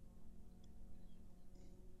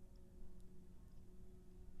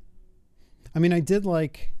 I mean, I did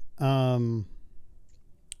like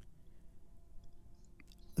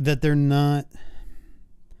that they're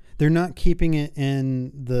not keeping it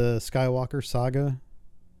in the Skywalker saga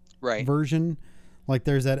Right. version. Like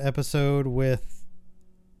there's that episode with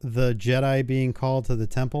the Jedi being called to the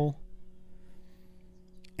temple,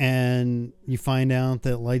 and you find out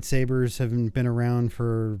that lightsabers haven't been around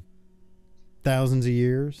for thousands of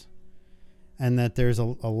years, and that there's a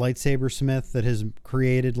lightsaber smith that has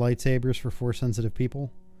created lightsabers for Force sensitive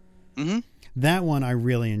people. Mm-hmm. That one I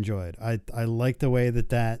really enjoyed. I like the way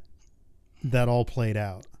that all played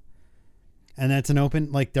out. And that's an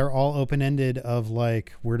open, like they're all open ended of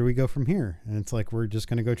like, where do we go from here? And it's like, we're just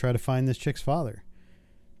going to go try to find this chick's father.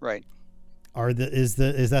 Right. Is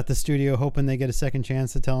that the studio hoping they get a second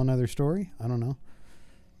chance to tell another story? I don't know.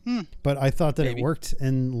 But I thought that Maybe. it worked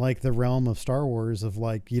in like the realm of Star Wars of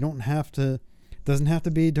like, you don't have to, doesn't have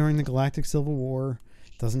to be during the Galactic Civil War.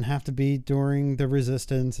 It doesn't have to be during the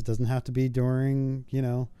Resistance. It doesn't have to be during,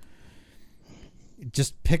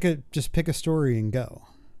 just pick a story and go.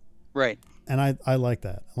 Right. And I like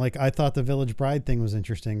that. Like I thought the Village Bride thing was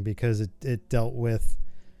interesting because it dealt with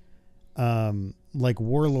like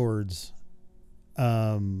warlords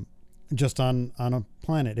just on a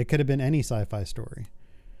planet. It could have been any sci-fi story.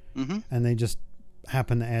 Mm-hmm. And they just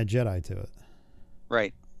happened to add Jedi to it.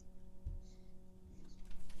 Right.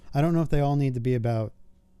 I don't know if they all need to be about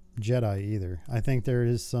Jedi either. I think there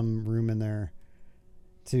is some room in there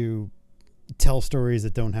to tell stories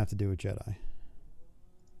that don't have to do with Jedi.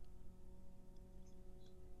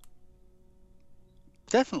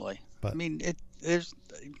 Definitely. But I mean,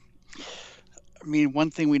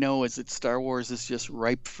 one thing we know is that Star Wars is just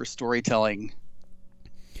ripe for storytelling.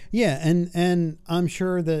 yeah, and I'm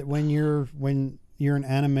sure that when you're an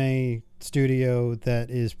anime studio that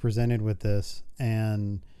is presented with this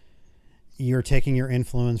and you're taking your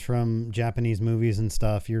influence from Japanese movies and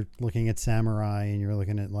stuff, you're looking at samurai and you're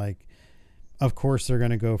looking at like, of course they're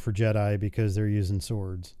going to go for Jedi because they're using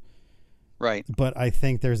swords. Right. But I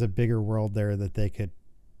think there's a bigger world there that they could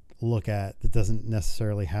look at that doesn't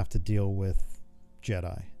necessarily have to deal with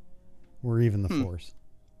Jedi or even the Force.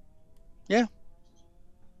 Yeah.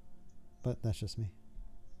 But that's just me.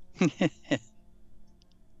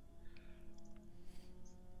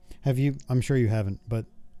 Have you, I'm sure you haven't, but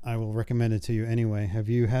I will recommend it to you anyway. Have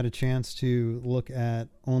you had a chance to look at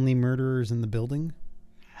Only Murderers in the Building?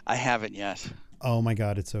 I haven't yet. Oh my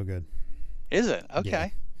God, it's so good. Is it?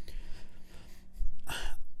 Okay. Yeah.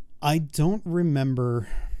 I don't remember.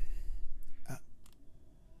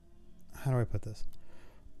 How do I put this?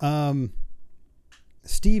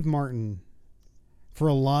 Steve Martin, for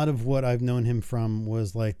a lot of what I've known him from,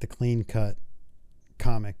 was like the clean cut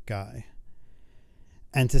comic guy.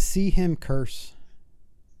 And to see him curse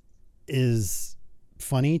is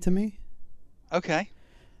funny to me. Okay.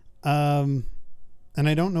 And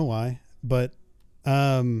I don't know why, but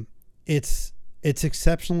it's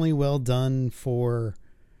exceptionally well done for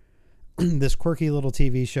this quirky little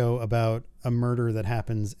TV show about a murder that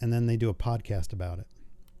happens, and then they do a podcast about it.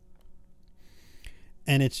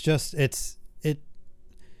 And it's just it's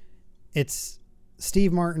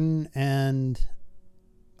Steve Martin and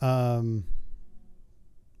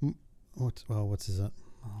what's his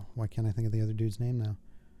why can't I think of the other dude's name now?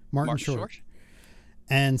 Martin Short.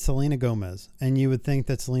 And Selena Gomez. And you would think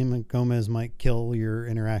that Selena Gomez might kill your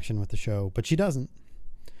interaction with the show, but she doesn't.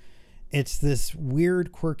 It's this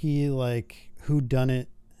weird, quirky, like, whodunit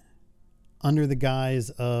under the guise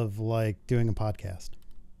of like doing a podcast.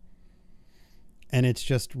 And it's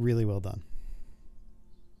just really well done.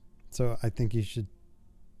 So I think you should,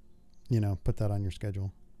 put that on your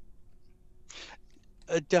schedule.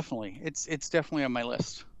 Definitely. It's definitely on my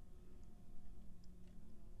list.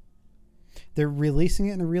 They're releasing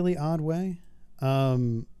it in a really odd way.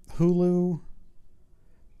 Hulu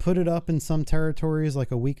put it up in some territories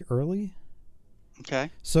like a week early. Okay.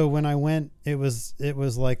 So when I went, it was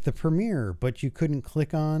like the premiere, but you couldn't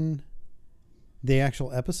click on the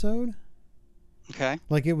actual episode. Okay.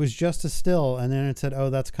 Like it was just a still, and then it said, "Oh,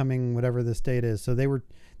 that's coming, whatever this date is." So they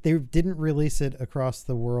didn't release it across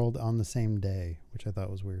the world on the same day, which I thought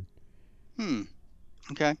was weird.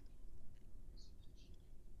 Okay.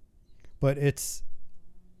 But it's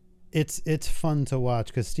fun to watch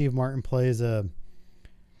because Steve Martin plays a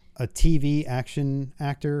TV action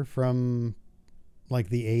actor from like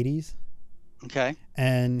the 80s. Okay.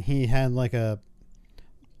 and he was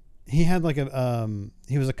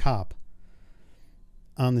a cop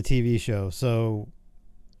on the TV show. So,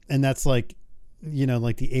 and that's like,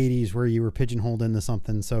 like the 80s where you were pigeonholed into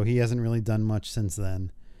something. So he hasn't really done much since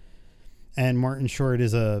then. And Martin Short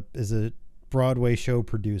is a Broadway show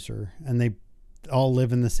producer, and they all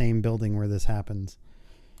live in the same building where this happens.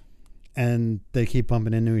 And they keep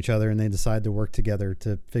bumping into each other, and they decide to work together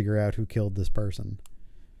to figure out who killed this person.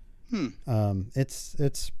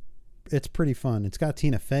 It's pretty fun. It's got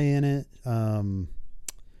Tina Fey in it.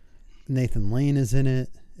 Nathan Lane is in it.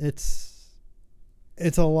 It's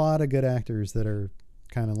a lot of good actors that are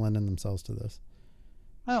kind of lending themselves to this.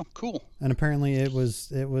 Oh, cool. And apparently it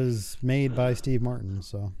was made by Steve Martin.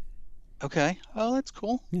 So. Okay. Oh, that's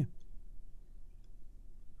cool. Yeah.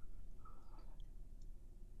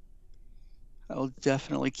 I'll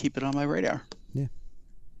definitely keep it on my radar. Yeah.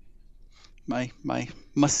 My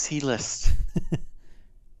must-see list.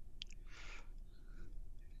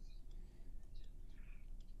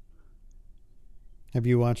 Have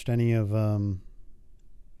you watched any of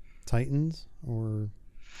Titans or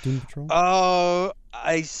Doom Patrol?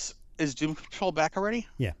 Is Doom Patrol back already?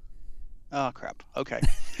 Yeah. Oh crap. Okay.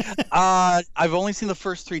 I've only seen the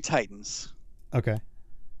first 3 Titans. Okay.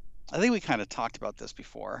 I think we kind of talked about this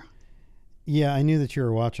before. Yeah, I knew that you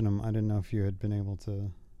were watching them. I didn't know if you had been able to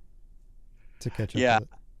catch up. Yeah, with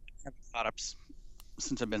it. I haven't caught up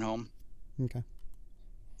since I've been home, Okay.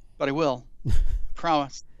 but I will. I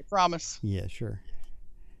promise. I promise. Yeah, sure.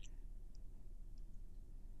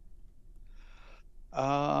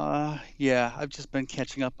 Yeah, I've just been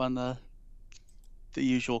catching up on the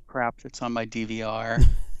usual crap that's on my DVR.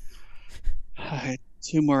 I had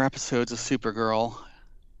 2 more episodes of Supergirl.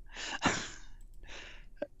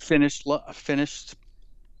 Finished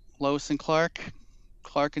Lois and Clark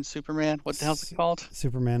and Superman. What the hell's it called?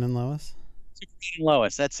 Superman and Lois. Superman and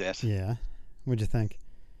Lois. That's it. Yeah. What'd you think?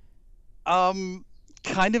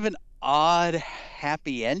 Kind of an odd,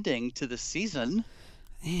 happy ending to the season.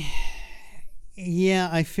 Yeah,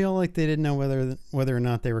 I feel like they didn't know whether or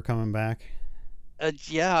not they were coming back.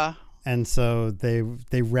 Yeah. And so they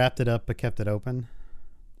wrapped it up but kept it open.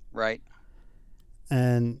 Right.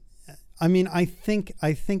 And I mean, I think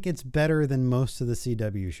it's better than most of the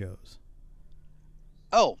CW shows.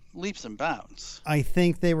 Oh, leaps and bounds. I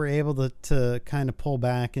think they were able to kind of pull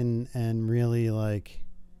back and really like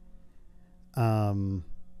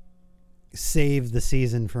save the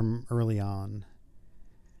season from early on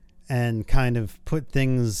and kind of put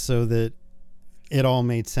things so that it all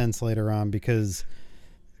made sense later on, because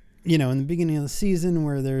in the beginning of the season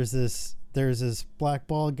where there's this black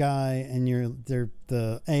bald guy and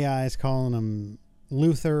the AI is calling him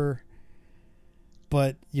Luthor,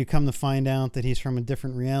 but you come to find out that he's from a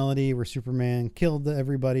different reality where Superman killed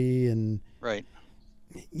everybody, and right.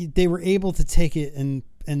 They were able to take it and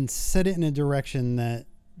set it in a direction that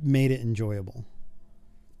made it enjoyable.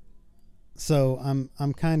 So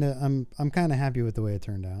I'm kind of happy with the way it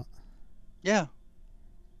turned out. Yeah.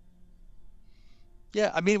 Yeah,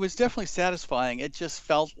 I mean, it was definitely satisfying. It just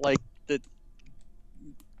felt like that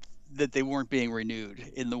they weren't being renewed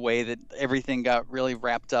in the way that everything got really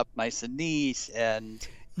wrapped up nice and neat, and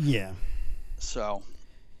yeah. So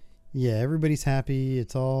yeah, everybody's happy.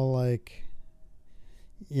 It's all like,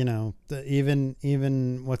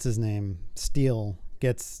 even what's his name? Steel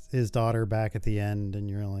gets his daughter back at the end, and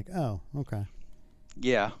you're like, oh, okay.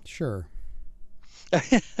 Yeah. Sure.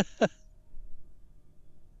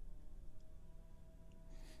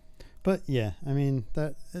 But yeah, I mean,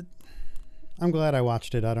 I'm glad I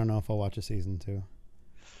watched it. I don't know if I'll watch a season 2.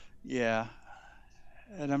 Yeah.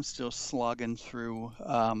 And I'm still slogging through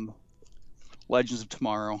Legends of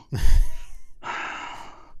Tomorrow.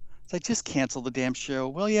 It's like, just cancel the damn show,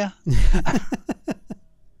 will ya?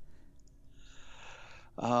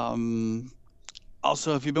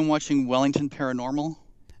 Also, have you been watching Wellington Paranormal?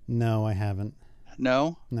 No, I haven't.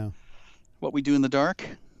 No? No. What We Do in the Dark?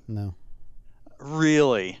 No.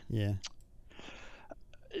 Really? Yeah.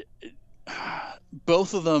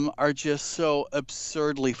 Both of them are just so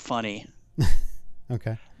absurdly funny.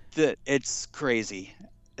 Okay. That it's crazy.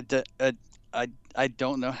 I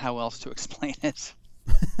don't know how else to explain it.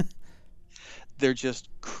 They're just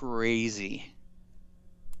crazy.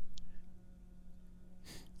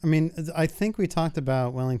 I mean, I think we talked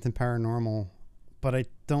about Wellington Paranormal, but I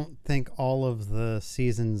don't think all of the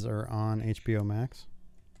seasons are on HBO Max.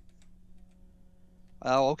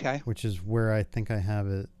 Oh, okay. Which is where I think I have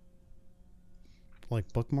it,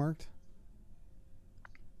 like, bookmarked.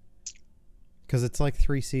 Because it's like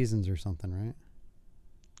 3 seasons or something, right?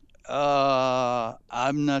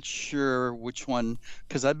 I'm not sure which one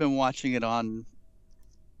because I've been watching it on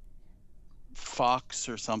Fox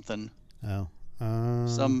or something. Oh.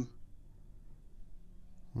 Some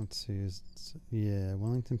Let's see. Yeah,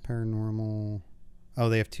 Wellington Paranormal. Oh,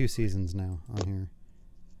 they have 2 seasons now on here.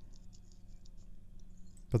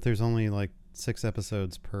 But there's only like 6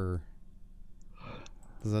 episodes per.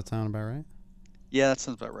 Does that sound about right? Yeah, that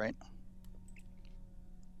sounds about right.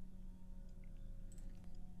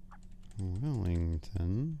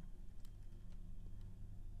 Wellington.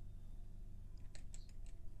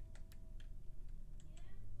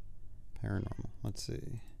 Paranormal. Let's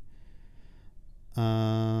see.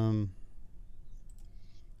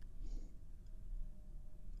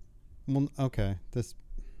 Well, okay.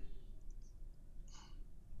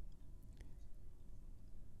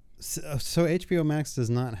 So HBO Max does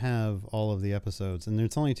not have all of the episodes, and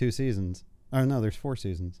there's only 2 seasons. Oh no, there's 4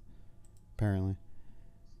 seasons, apparently.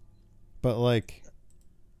 But like,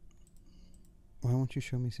 why won't you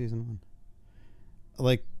show me season 1?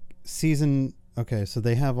 Like season. Okay, so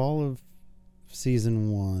they have all of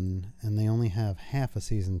season 1, and they only have half of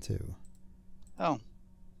season 2. Oh,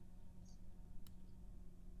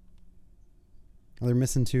 They're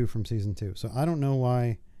missing 2 from season 2, so I don't know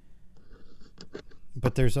why.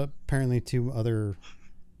 But there's apparently 2 other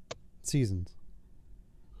seasons.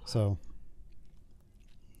 So,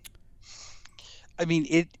 I mean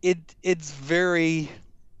it's very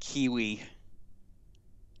Kiwi.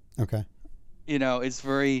 okay. It's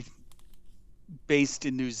very based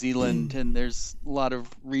in New Zealand, and there's a lot of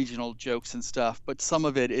regional jokes and stuff, but some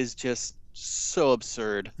of it is just so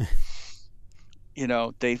absurd.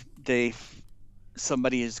 They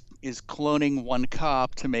somebody is cloning one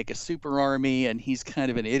cop to make a super army, and he's kind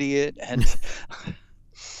of an idiot. And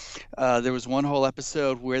there was one whole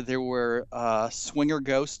episode where there were swinger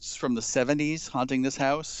ghosts from the 70s haunting this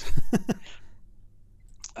house.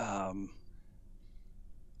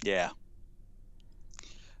 Yeah.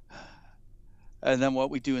 And then What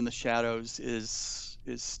We Do in the Shadows is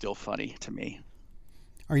still funny to me.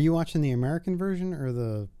 Are you watching the American version or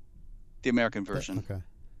the American version? Okay.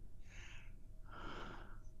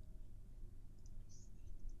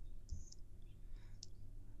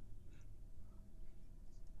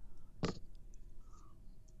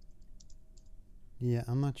 Yeah,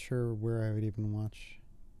 I'm not sure where I would even watch.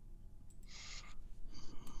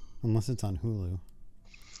 Unless it's on Hulu.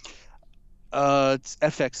 It's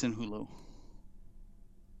FX and Hulu.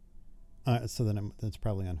 So then it's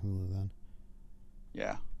probably on Hulu then.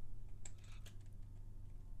 Yeah.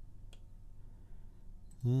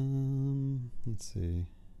 Let's see.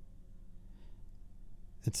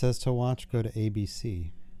 It says to watch, go to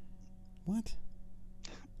ABC. What?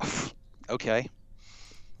 Okay.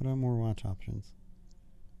 What are more watch options?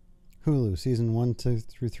 Hulu, season 1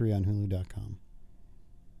 through 3 on Hulu.com.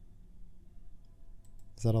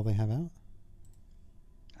 Is that all they have out?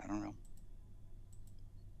 I don't know.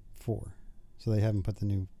 4. So they haven't put the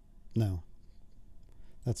new. No.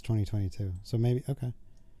 That's 2022. So maybe. Okay.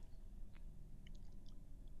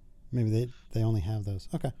 Maybe they only have those.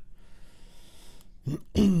 Okay.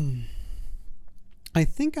 I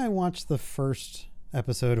think I watched the first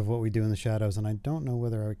episode of What We Do in the Shadows, and I don't know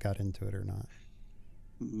whether I got into it or not.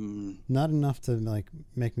 Not enough to like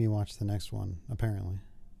make me watch the next one, apparently.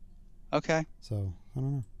 Okay. So I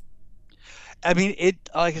don't know. I mean,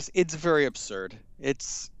 it's very absurd.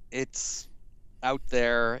 It's out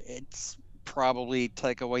there. It's probably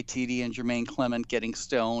Taika Waititi and Jermaine Clement getting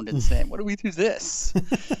stoned and saying, "What do we do this?"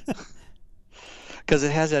 Because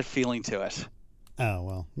it has that feeling to it. Oh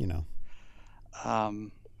well,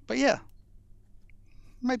 But yeah,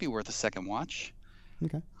 might be worth a second watch.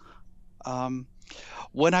 Okay.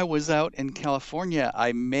 When I was out in California,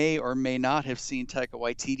 I may or may not have seen Taika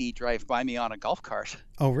Waititi drive by me on a golf cart.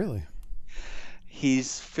 Oh really?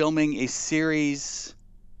 He's filming a series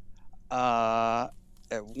at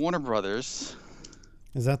Warner Brothers.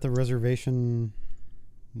 Is that the reservation?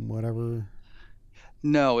 Whatever.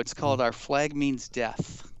 No, it's called Our Flag Means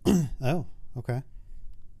Death. Oh, okay.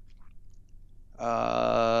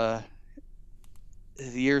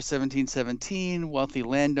 The year 1717, wealthy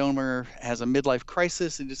landowner has a midlife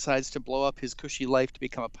crisis and decides to blow up his cushy life to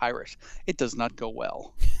become a pirate. It does not go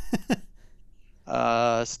well.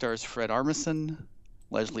 Stars Fred Armisen,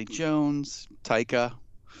 Leslie Jones, Taika.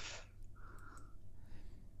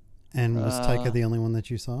 And was Taika the only one that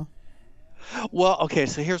you saw? Well, okay,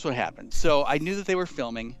 so here's what happened. So I knew that they were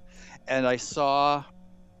filming, and I saw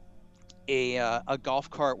a golf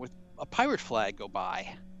cart with a pirate flag go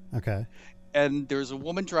by. Okay. And there was a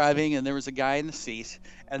woman driving, and there was a guy in the seat.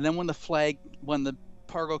 And then when the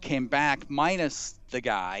Pargo came back minus the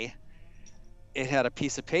guy, it had a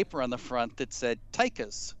piece of paper on the front that said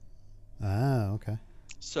Tychus. Ah, okay.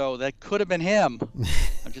 So that could have been him.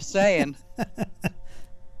 I'm just saying.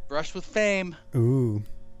 Brush with fame. Ooh.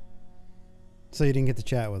 So you didn't get to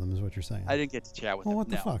chat with him, is what you're saying? I didn't get to chat with him. Well, what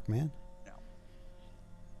the No. fuck, man?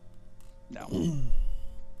 No.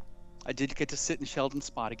 I did get to sit in Sheldon's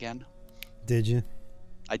spot again. Did you?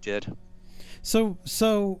 I did. So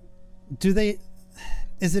do they?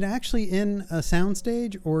 Is it actually in a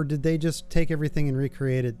soundstage, or did they just take everything and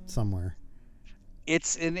recreate it somewhere?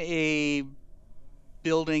 It's in a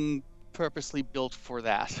building purposely built for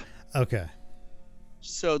that. Okay.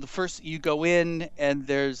 So the first you go in and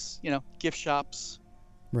there's, gift shops.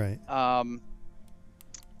 Right. And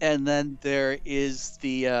then there is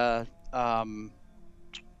the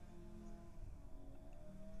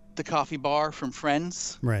coffee bar from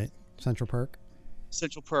Friends, Right. Central Park.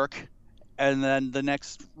 Central Perk. And then the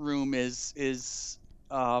next room is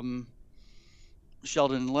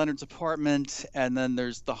Sheldon and Leonard's apartment, and then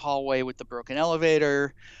there's the hallway with the broken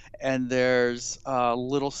elevator, and there's a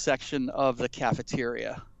little section of the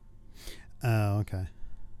cafeteria. Oh, okay.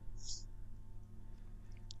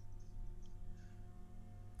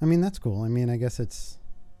 I mean, that's cool. I mean, I guess it's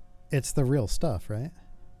the real stuff, right?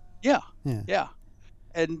 Yeah. Yeah.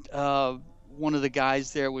 And one of the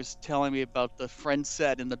guys there was telling me about the Friends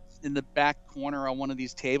set in the back corner on one of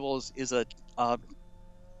these tables is a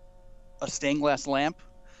stained glass lamp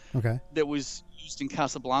Okay. that was used in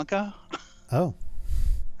Casablanca. Oh.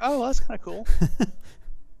 Oh, that's kind of cool. Do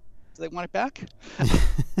they want it back?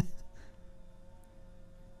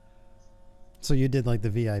 So you did like the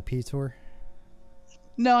VIP tour?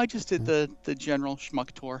 No, I just did the general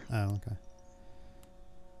schmuck tour Oh, okay.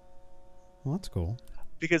 Well, that's cool.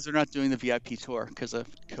 because they're not doing the VIP tour because of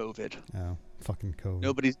COVID. Oh, fucking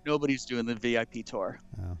COVID. Nobody's doing the VIP tour.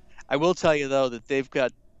 Oh. I will tell you though that they've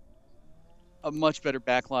got a much better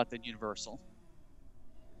backlot than Universal.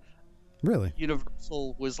 Really?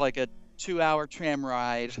 Universal was like a 2-hour tram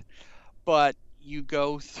ride, but you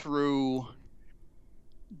go through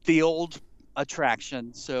the old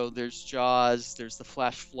attraction. So there's Jaws, there's the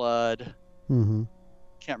Flash Flood. Mm-hmm.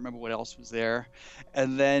 Can't remember what else was there.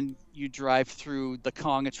 And then you drive through the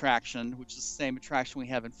Kong attraction, which is the same attraction we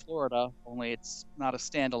have in Florida, only it's not a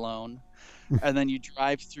standalone. And then you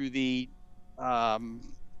drive through the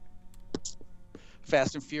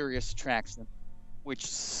Fast and Furious attraction, which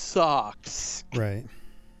sucks. Right.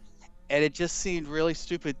 And it just seemed really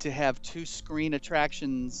stupid to have 2 screen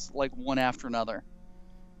attractions like one after another.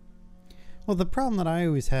 Well, the problem that I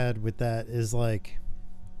always had with that is like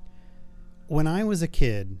when I was a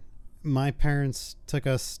kid, my parents took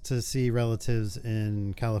us to see relatives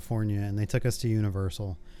in California and they took us to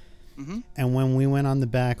Universal. Mm-hmm. And when we went on the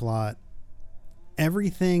back lot,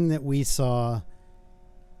 everything that we saw,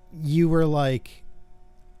 you were like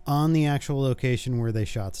on the actual location where they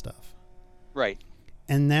shot stuff. Right.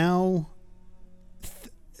 And now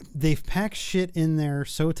they've packed shit in there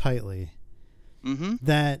so tightly Mm-hmm.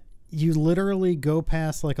 that you literally go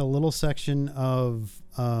past like a little section of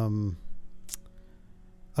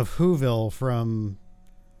Whoville from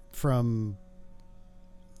Grinch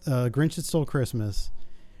That Stole Christmas,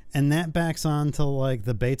 and that backs on to like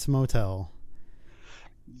the Bates Motel.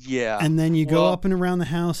 Yeah. And then you go Well- up and around the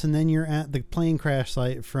house, and then you're at the plane crash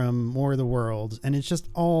site from War of the Worlds, and it's just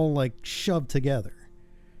all like shoved together.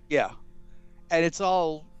 Yeah. And it's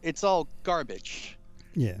all garbage.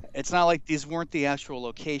 Yeah. It's not like these weren't the actual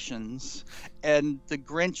locations. And the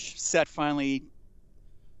Grinch set finally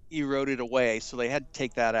eroded away, so they had to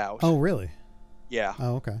take that out. Oh, really? Yeah.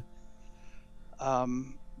 Oh, okay.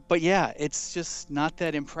 But yeah, it's just not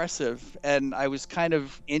that impressive. And I was kind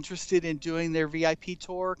of interested in doing their VIP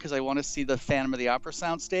tour because I want to see the Phantom of the Opera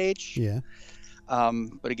soundstage. Yeah.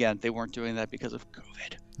 But again, they weren't doing that because of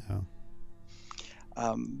COVID.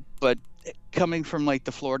 Oh. But coming from like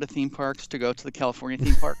the Florida theme parks to go to the California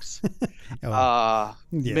theme parks, Oh,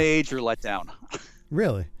 yeah. major letdown.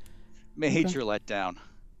 Really? Major letdown.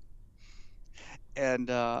 And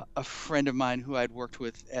a friend of mine who I'd worked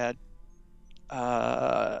with at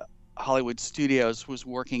Hollywood Studios was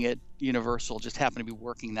working at Universal, just happened to be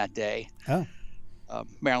working that day. Oh.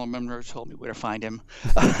 Marilyn Monroe told me where to find him.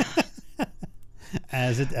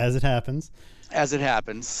 As it happens. As it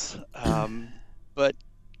happens. But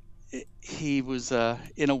he was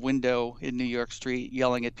in a window in New York Street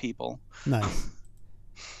yelling at people. Nice.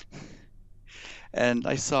 And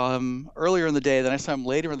I saw him earlier in the day, then I saw him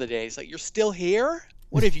later in the day. He's like, "You're still here?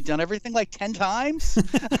 What, have you done everything like 10 times?"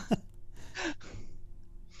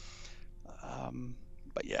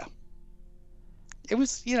 But yeah. It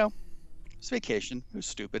was, It's vacation. It was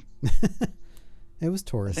stupid. It was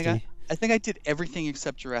touristy. I think I did everything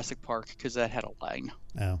except Jurassic Park because that had a line.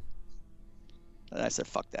 Oh. And I said,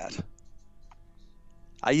 fuck that.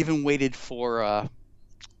 I even waited for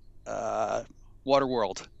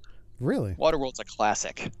Waterworld. Really? Waterworld's a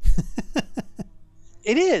classic.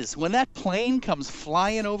 It is. When that plane comes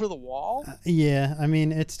flying over the wall. Yeah, I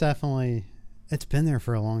mean, it's been there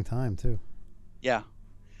for a long time, too. Yeah.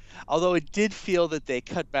 Although it did feel that they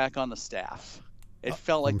cut back on the staff. It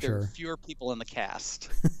felt like there were fewer people in the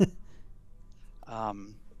cast.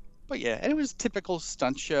 But yeah, and it was a typical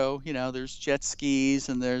stunt show. You know, there's jet skis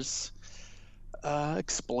and there's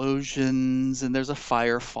explosions and there's a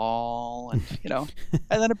fire fall and, you know,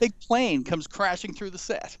 and then a big plane comes crashing through the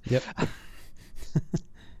set. Yep.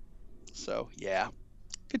 So, yeah,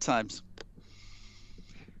 good times.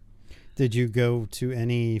 Did you go to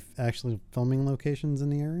any actually filming locations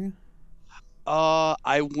in the area?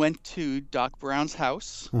 I went to Doc Brown's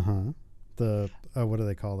house. The what do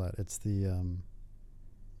they call that? It's the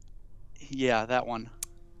Yeah, that one.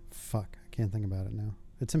 Fuck, I can't think about it now.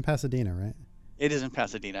 It's in Pasadena, right? It is in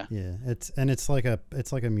Pasadena. Yeah, it's like a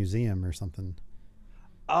museum or something.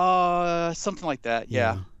 Something like that.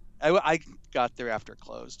 Yeah. I got there after it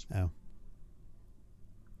closed. Oh.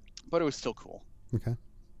 But it was still cool. Okay.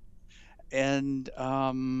 And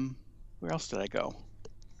where else did I go?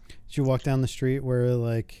 Did you walk down the street where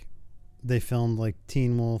like they filmed like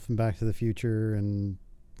Teen Wolf and Back to the Future and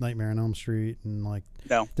Nightmare on Elm Street and like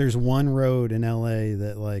No. There's one road in LA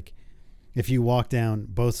that like if you walk down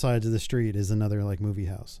both sides of the street is another like movie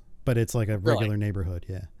house, but it's like a regular neighborhood.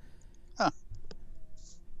 Yeah. Huh.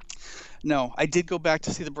 No, I did go back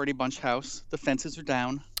to see the Brady Bunch house. The fences are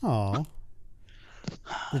down. Oh.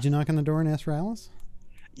 Did you knock on the door and ask for Alice?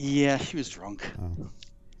 Yeah, she was drunk. Oh.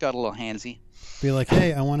 Got a little handsy. Be like,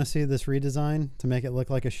 hey, I want to see this redesign to make it look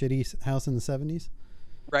like a shitty house in the 70s.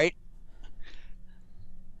 Right?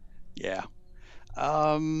 Yeah.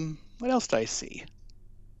 What else did I see?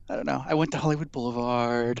 I don't know. I went to Hollywood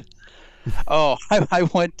Boulevard. Oh, I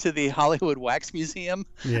went to the Hollywood Wax Museum.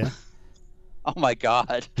 Yeah. Oh my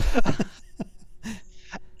God.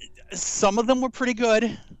 Some of them were pretty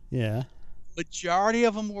good. Yeah. Majority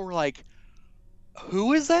of them were like,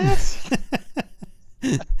 who is that?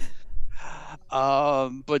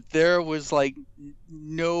 But there was like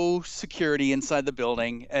no security inside the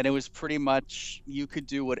building, and it was pretty much you could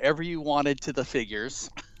do whatever you wanted to the figures.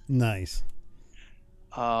 Nice.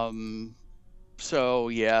 So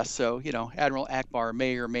yeah, so you know, Admiral Akbar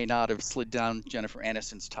may or may not have slid down Jennifer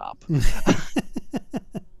Aniston's top.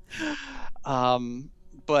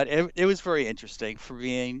 But it was very interesting for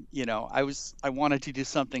being, you know, I wanted to do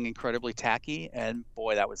something incredibly tacky, and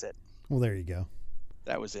boy, that was it. Well, there you go.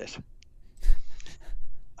 That was it.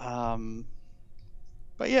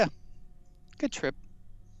 But yeah, good trip.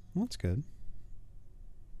 Well, that's good.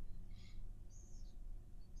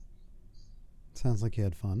 Sounds like you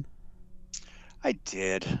had fun. I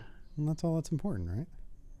did. And that's all that's important, right?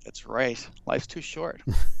 That's right. Life's too short.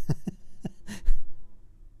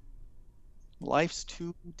 Life's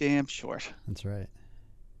too damn short. That's right.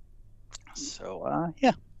 So,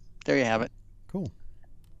 yeah, there you have it. Cool.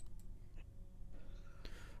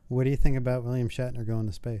 What do you think about William Shatner going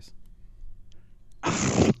to space?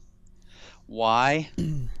 Why?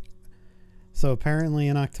 So apparently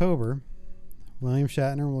in October, William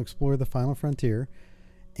Shatner will explore the final frontier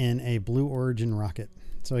in a Blue Origin rocket.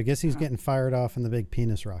 So I guess he's getting fired off in the big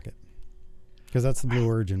penis rocket. Because that's the Blue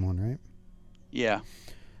Origin one, right? Yeah.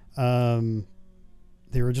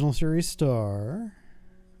 The original series star.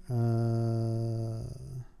 Let's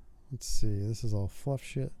see. This is all fluff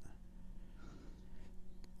shit.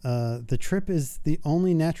 The trip is the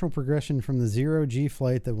only natural progression from the zero-G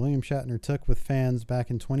flight that William Shatner took with fans back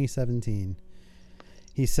in 2017.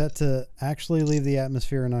 He's set to actually leave the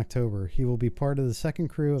atmosphere in October. He will be part of the second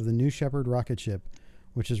crew of the New Shepard rocket ship,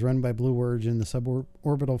 which is run by Blue Origin, the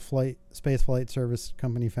suborbital space flight service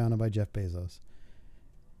company founded by Jeff Bezos.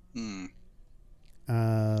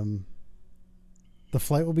 The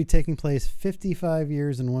flight will be taking place 55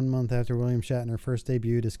 years and 1 month after William Shatner first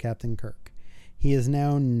debuted as Captain Kirk. He is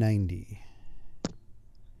now 90.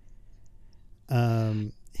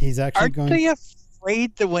 He's actually Aren't they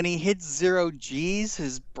afraid that when he hits 0 Gs,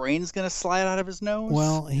 his brain's going to slide out of his nose?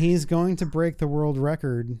 Well, he's going to break the world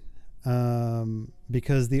record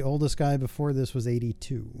because the oldest guy before this was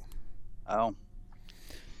 82. Oh.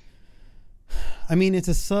 I mean, it's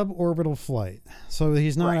a suborbital flight, so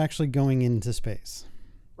he's not actually going into space.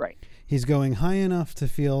 Right. He's going high enough to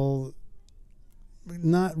feel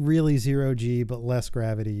not really 0 G, but less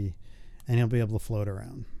gravity, and he'll be able to float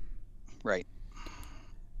around. Right.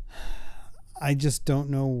 I just don't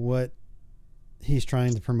know what he's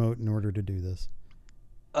trying to promote in order to do this.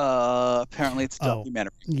 Apparently it's a Oh,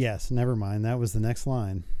 documentary. yes, never mind. That was the next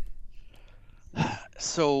line.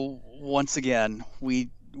 So once again, we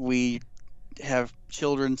have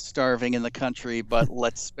children starving in the country, but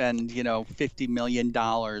let's spend, $50 million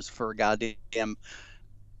for a goddamn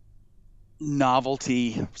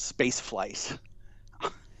novelty space flight.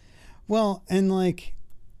 Well, and like,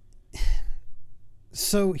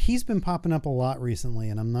 so he's been popping up a lot recently,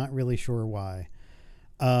 and I'm not really sure why.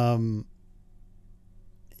 I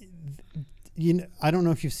don't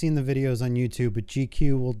know if you've seen the videos on YouTube, but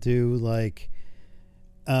GQ will do like,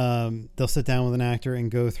 they'll sit down with an actor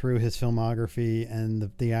and go through his filmography,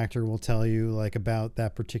 and the actor will tell you like about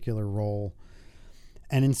that particular role.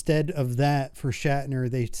 And instead of that, for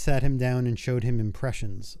Shatner, they sat him down and showed him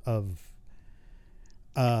impressions of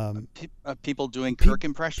people doing Kirk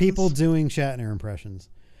impressions. People doing Shatner impressions.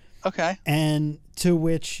 Okay. And to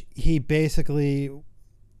which he basically,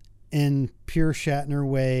 in pure Shatner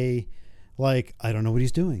way, like, I don't know what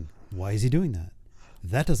he's doing. Why is he doing that?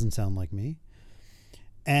 That doesn't sound like me.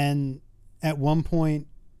 And at one point,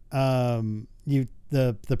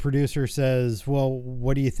 the producer says, well,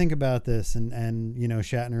 what do you think about this? And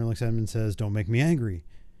Shatner looks at him and says, don't make me angry.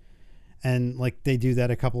 And like, they do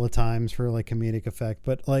that a couple of times for like comedic effect,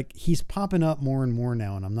 but like, he's popping up more and more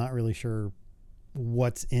now. And I'm not really sure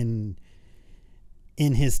what's in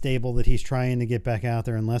his stable that he's trying to get back out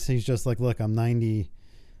there, unless he's just like, look, I'm 90,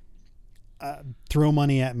 throw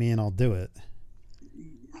money at me and I'll do it.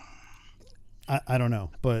 I don't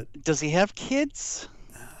know, but does he have kids?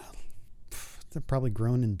 They're probably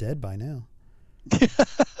grown and dead by now.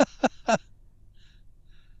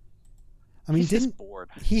 I mean, He's bored.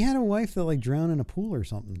 He had a wife that like drowned in a pool or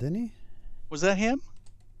something, didn't he? Was that him?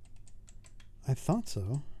 I thought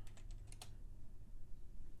so.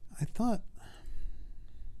 I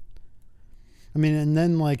mean, and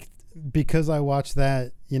then like, because I watched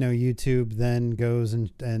that, YouTube then goes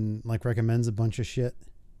and like recommends a bunch of shit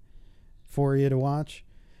for you to watch.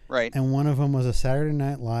 Right. And one of them was a Saturday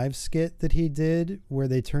Night Live skit that he did where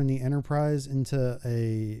they turned the Enterprise into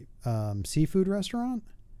a seafood restaurant.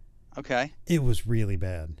 Okay. It was really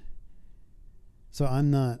bad. So I'm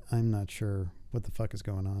not sure what the fuck is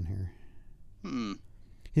going on here.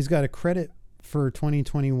 He's got a credit for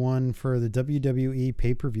 2021 for the WWE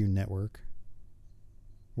pay-per-view network.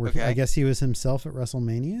 Where okay. I guess he was himself at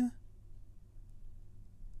WrestleMania.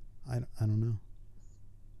 I don't know.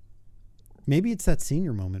 Maybe it's that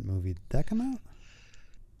Senior Moment movie. Did that come out?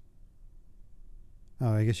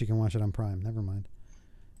 Oh, I guess you can watch it on Prime. Never mind.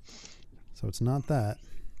 So it's not that.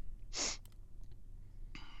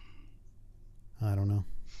 I don't know.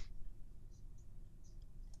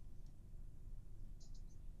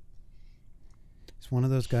 He's one of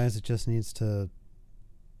those guys that just needs to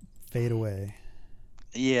fade away.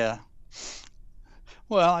 Yeah.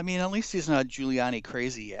 Well, I mean, at least he's not Giuliani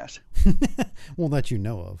crazy yet. Well, that you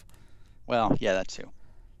know of. Well, yeah, that too.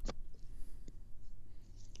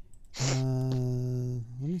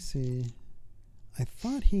 Let me see. I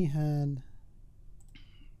thought he had...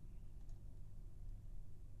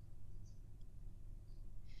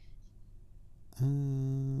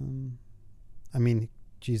 I mean,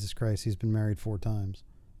 Jesus Christ, he's been married 4 times.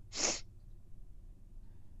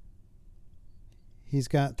 He's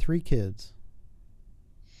got 3 kids.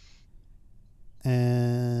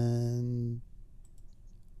 And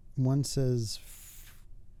one says,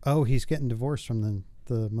 oh, he's getting divorced from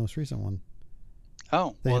the most recent one.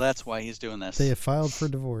 Oh, well, that's why he's doing this. They have filed for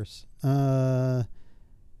divorce.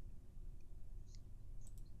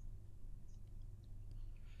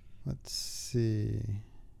 Let's see.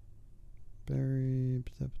 Barry.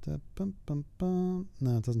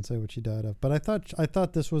 No, it doesn't say what she died of. But I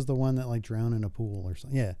thought this was the one that like drowned in a pool or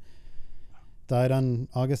something. Yeah. Died on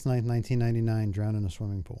August 9th, 1999, drowned in a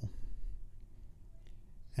swimming pool.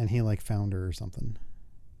 And he like found her or something.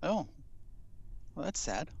 Oh. Well, that's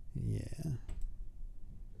sad. Yeah.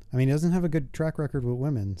 I mean, he doesn't have a good track record with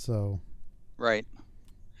women, so. Right.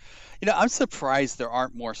 I'm surprised there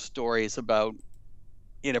aren't more stories about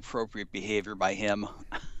inappropriate behavior by him.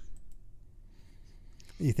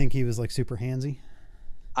 You think he was like super handsy?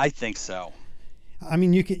 I think so. I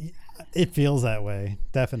mean, it feels that way,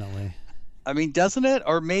 definitely. I mean, doesn't it?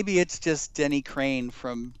 Or maybe it's just Denny Crane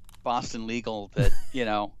from Boston Legal that,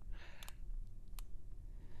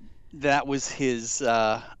 that was his,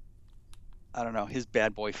 I don't know, his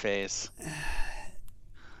bad boy phase.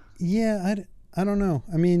 Yeah, I don't know.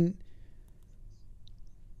 I mean,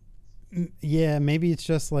 yeah, maybe it's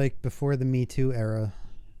just like before the Me Too era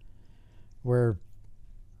where,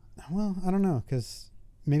 well, I don't know, because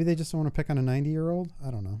maybe they just don't want to pick on a 90-year-old.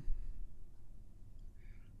 I don't know.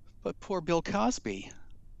 But poor Bill Cosby.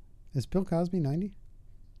 Is Bill Cosby 90?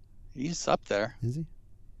 He's up there. Is he?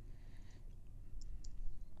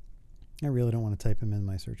 I really don't want to type him in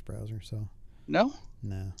my search browser, so No?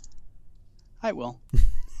 no. I will.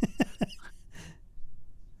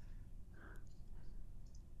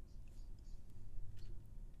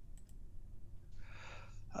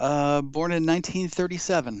 Born in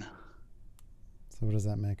 1937. So what does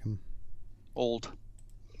that make him? Old.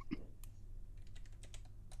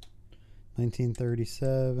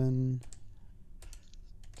 1937,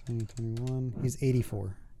 2021. He's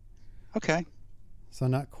 84. Okay. So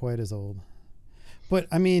not quite as old. But,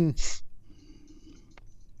 I mean,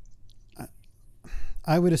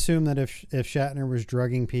 I would assume that if Shatner was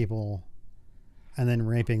drugging people and then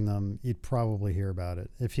raping them, you'd probably hear about it.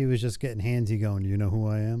 If he was just getting handsy going, do you know who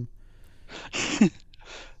I am?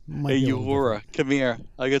 Might Hey, be a little Uhura, come here.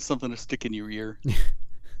 I got something to stick in your ear. different.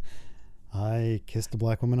 I kissed a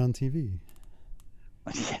black woman on TV.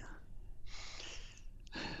 Yeah.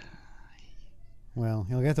 Well,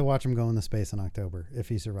 you'll get to watch him go into space in October if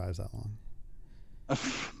he survives that long.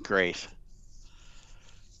 Great.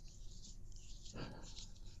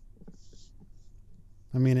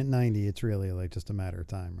 I mean, at 90, it's really like just a matter of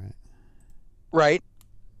time, right? Right.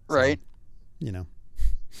 So, Right. You know.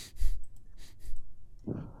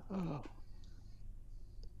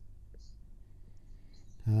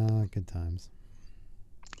 Good times.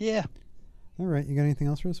 Yeah. All right, you got anything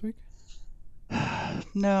else for this week?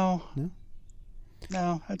 No. No?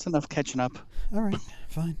 No, that's enough catching up. All right,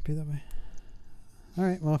 fine, be that way. All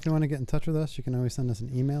right, well, if you want to get in touch with us, you can always send us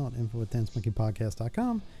an email at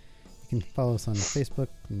info@dancemonkeypodcast.com. You can follow us on Facebook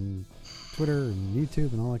and Twitter and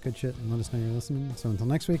YouTube and all that good shit and let us know you're listening. So until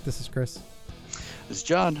next week, this is Chris. This is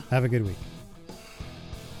John. Have a good week.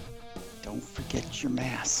 Don't forget your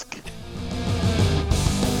mask.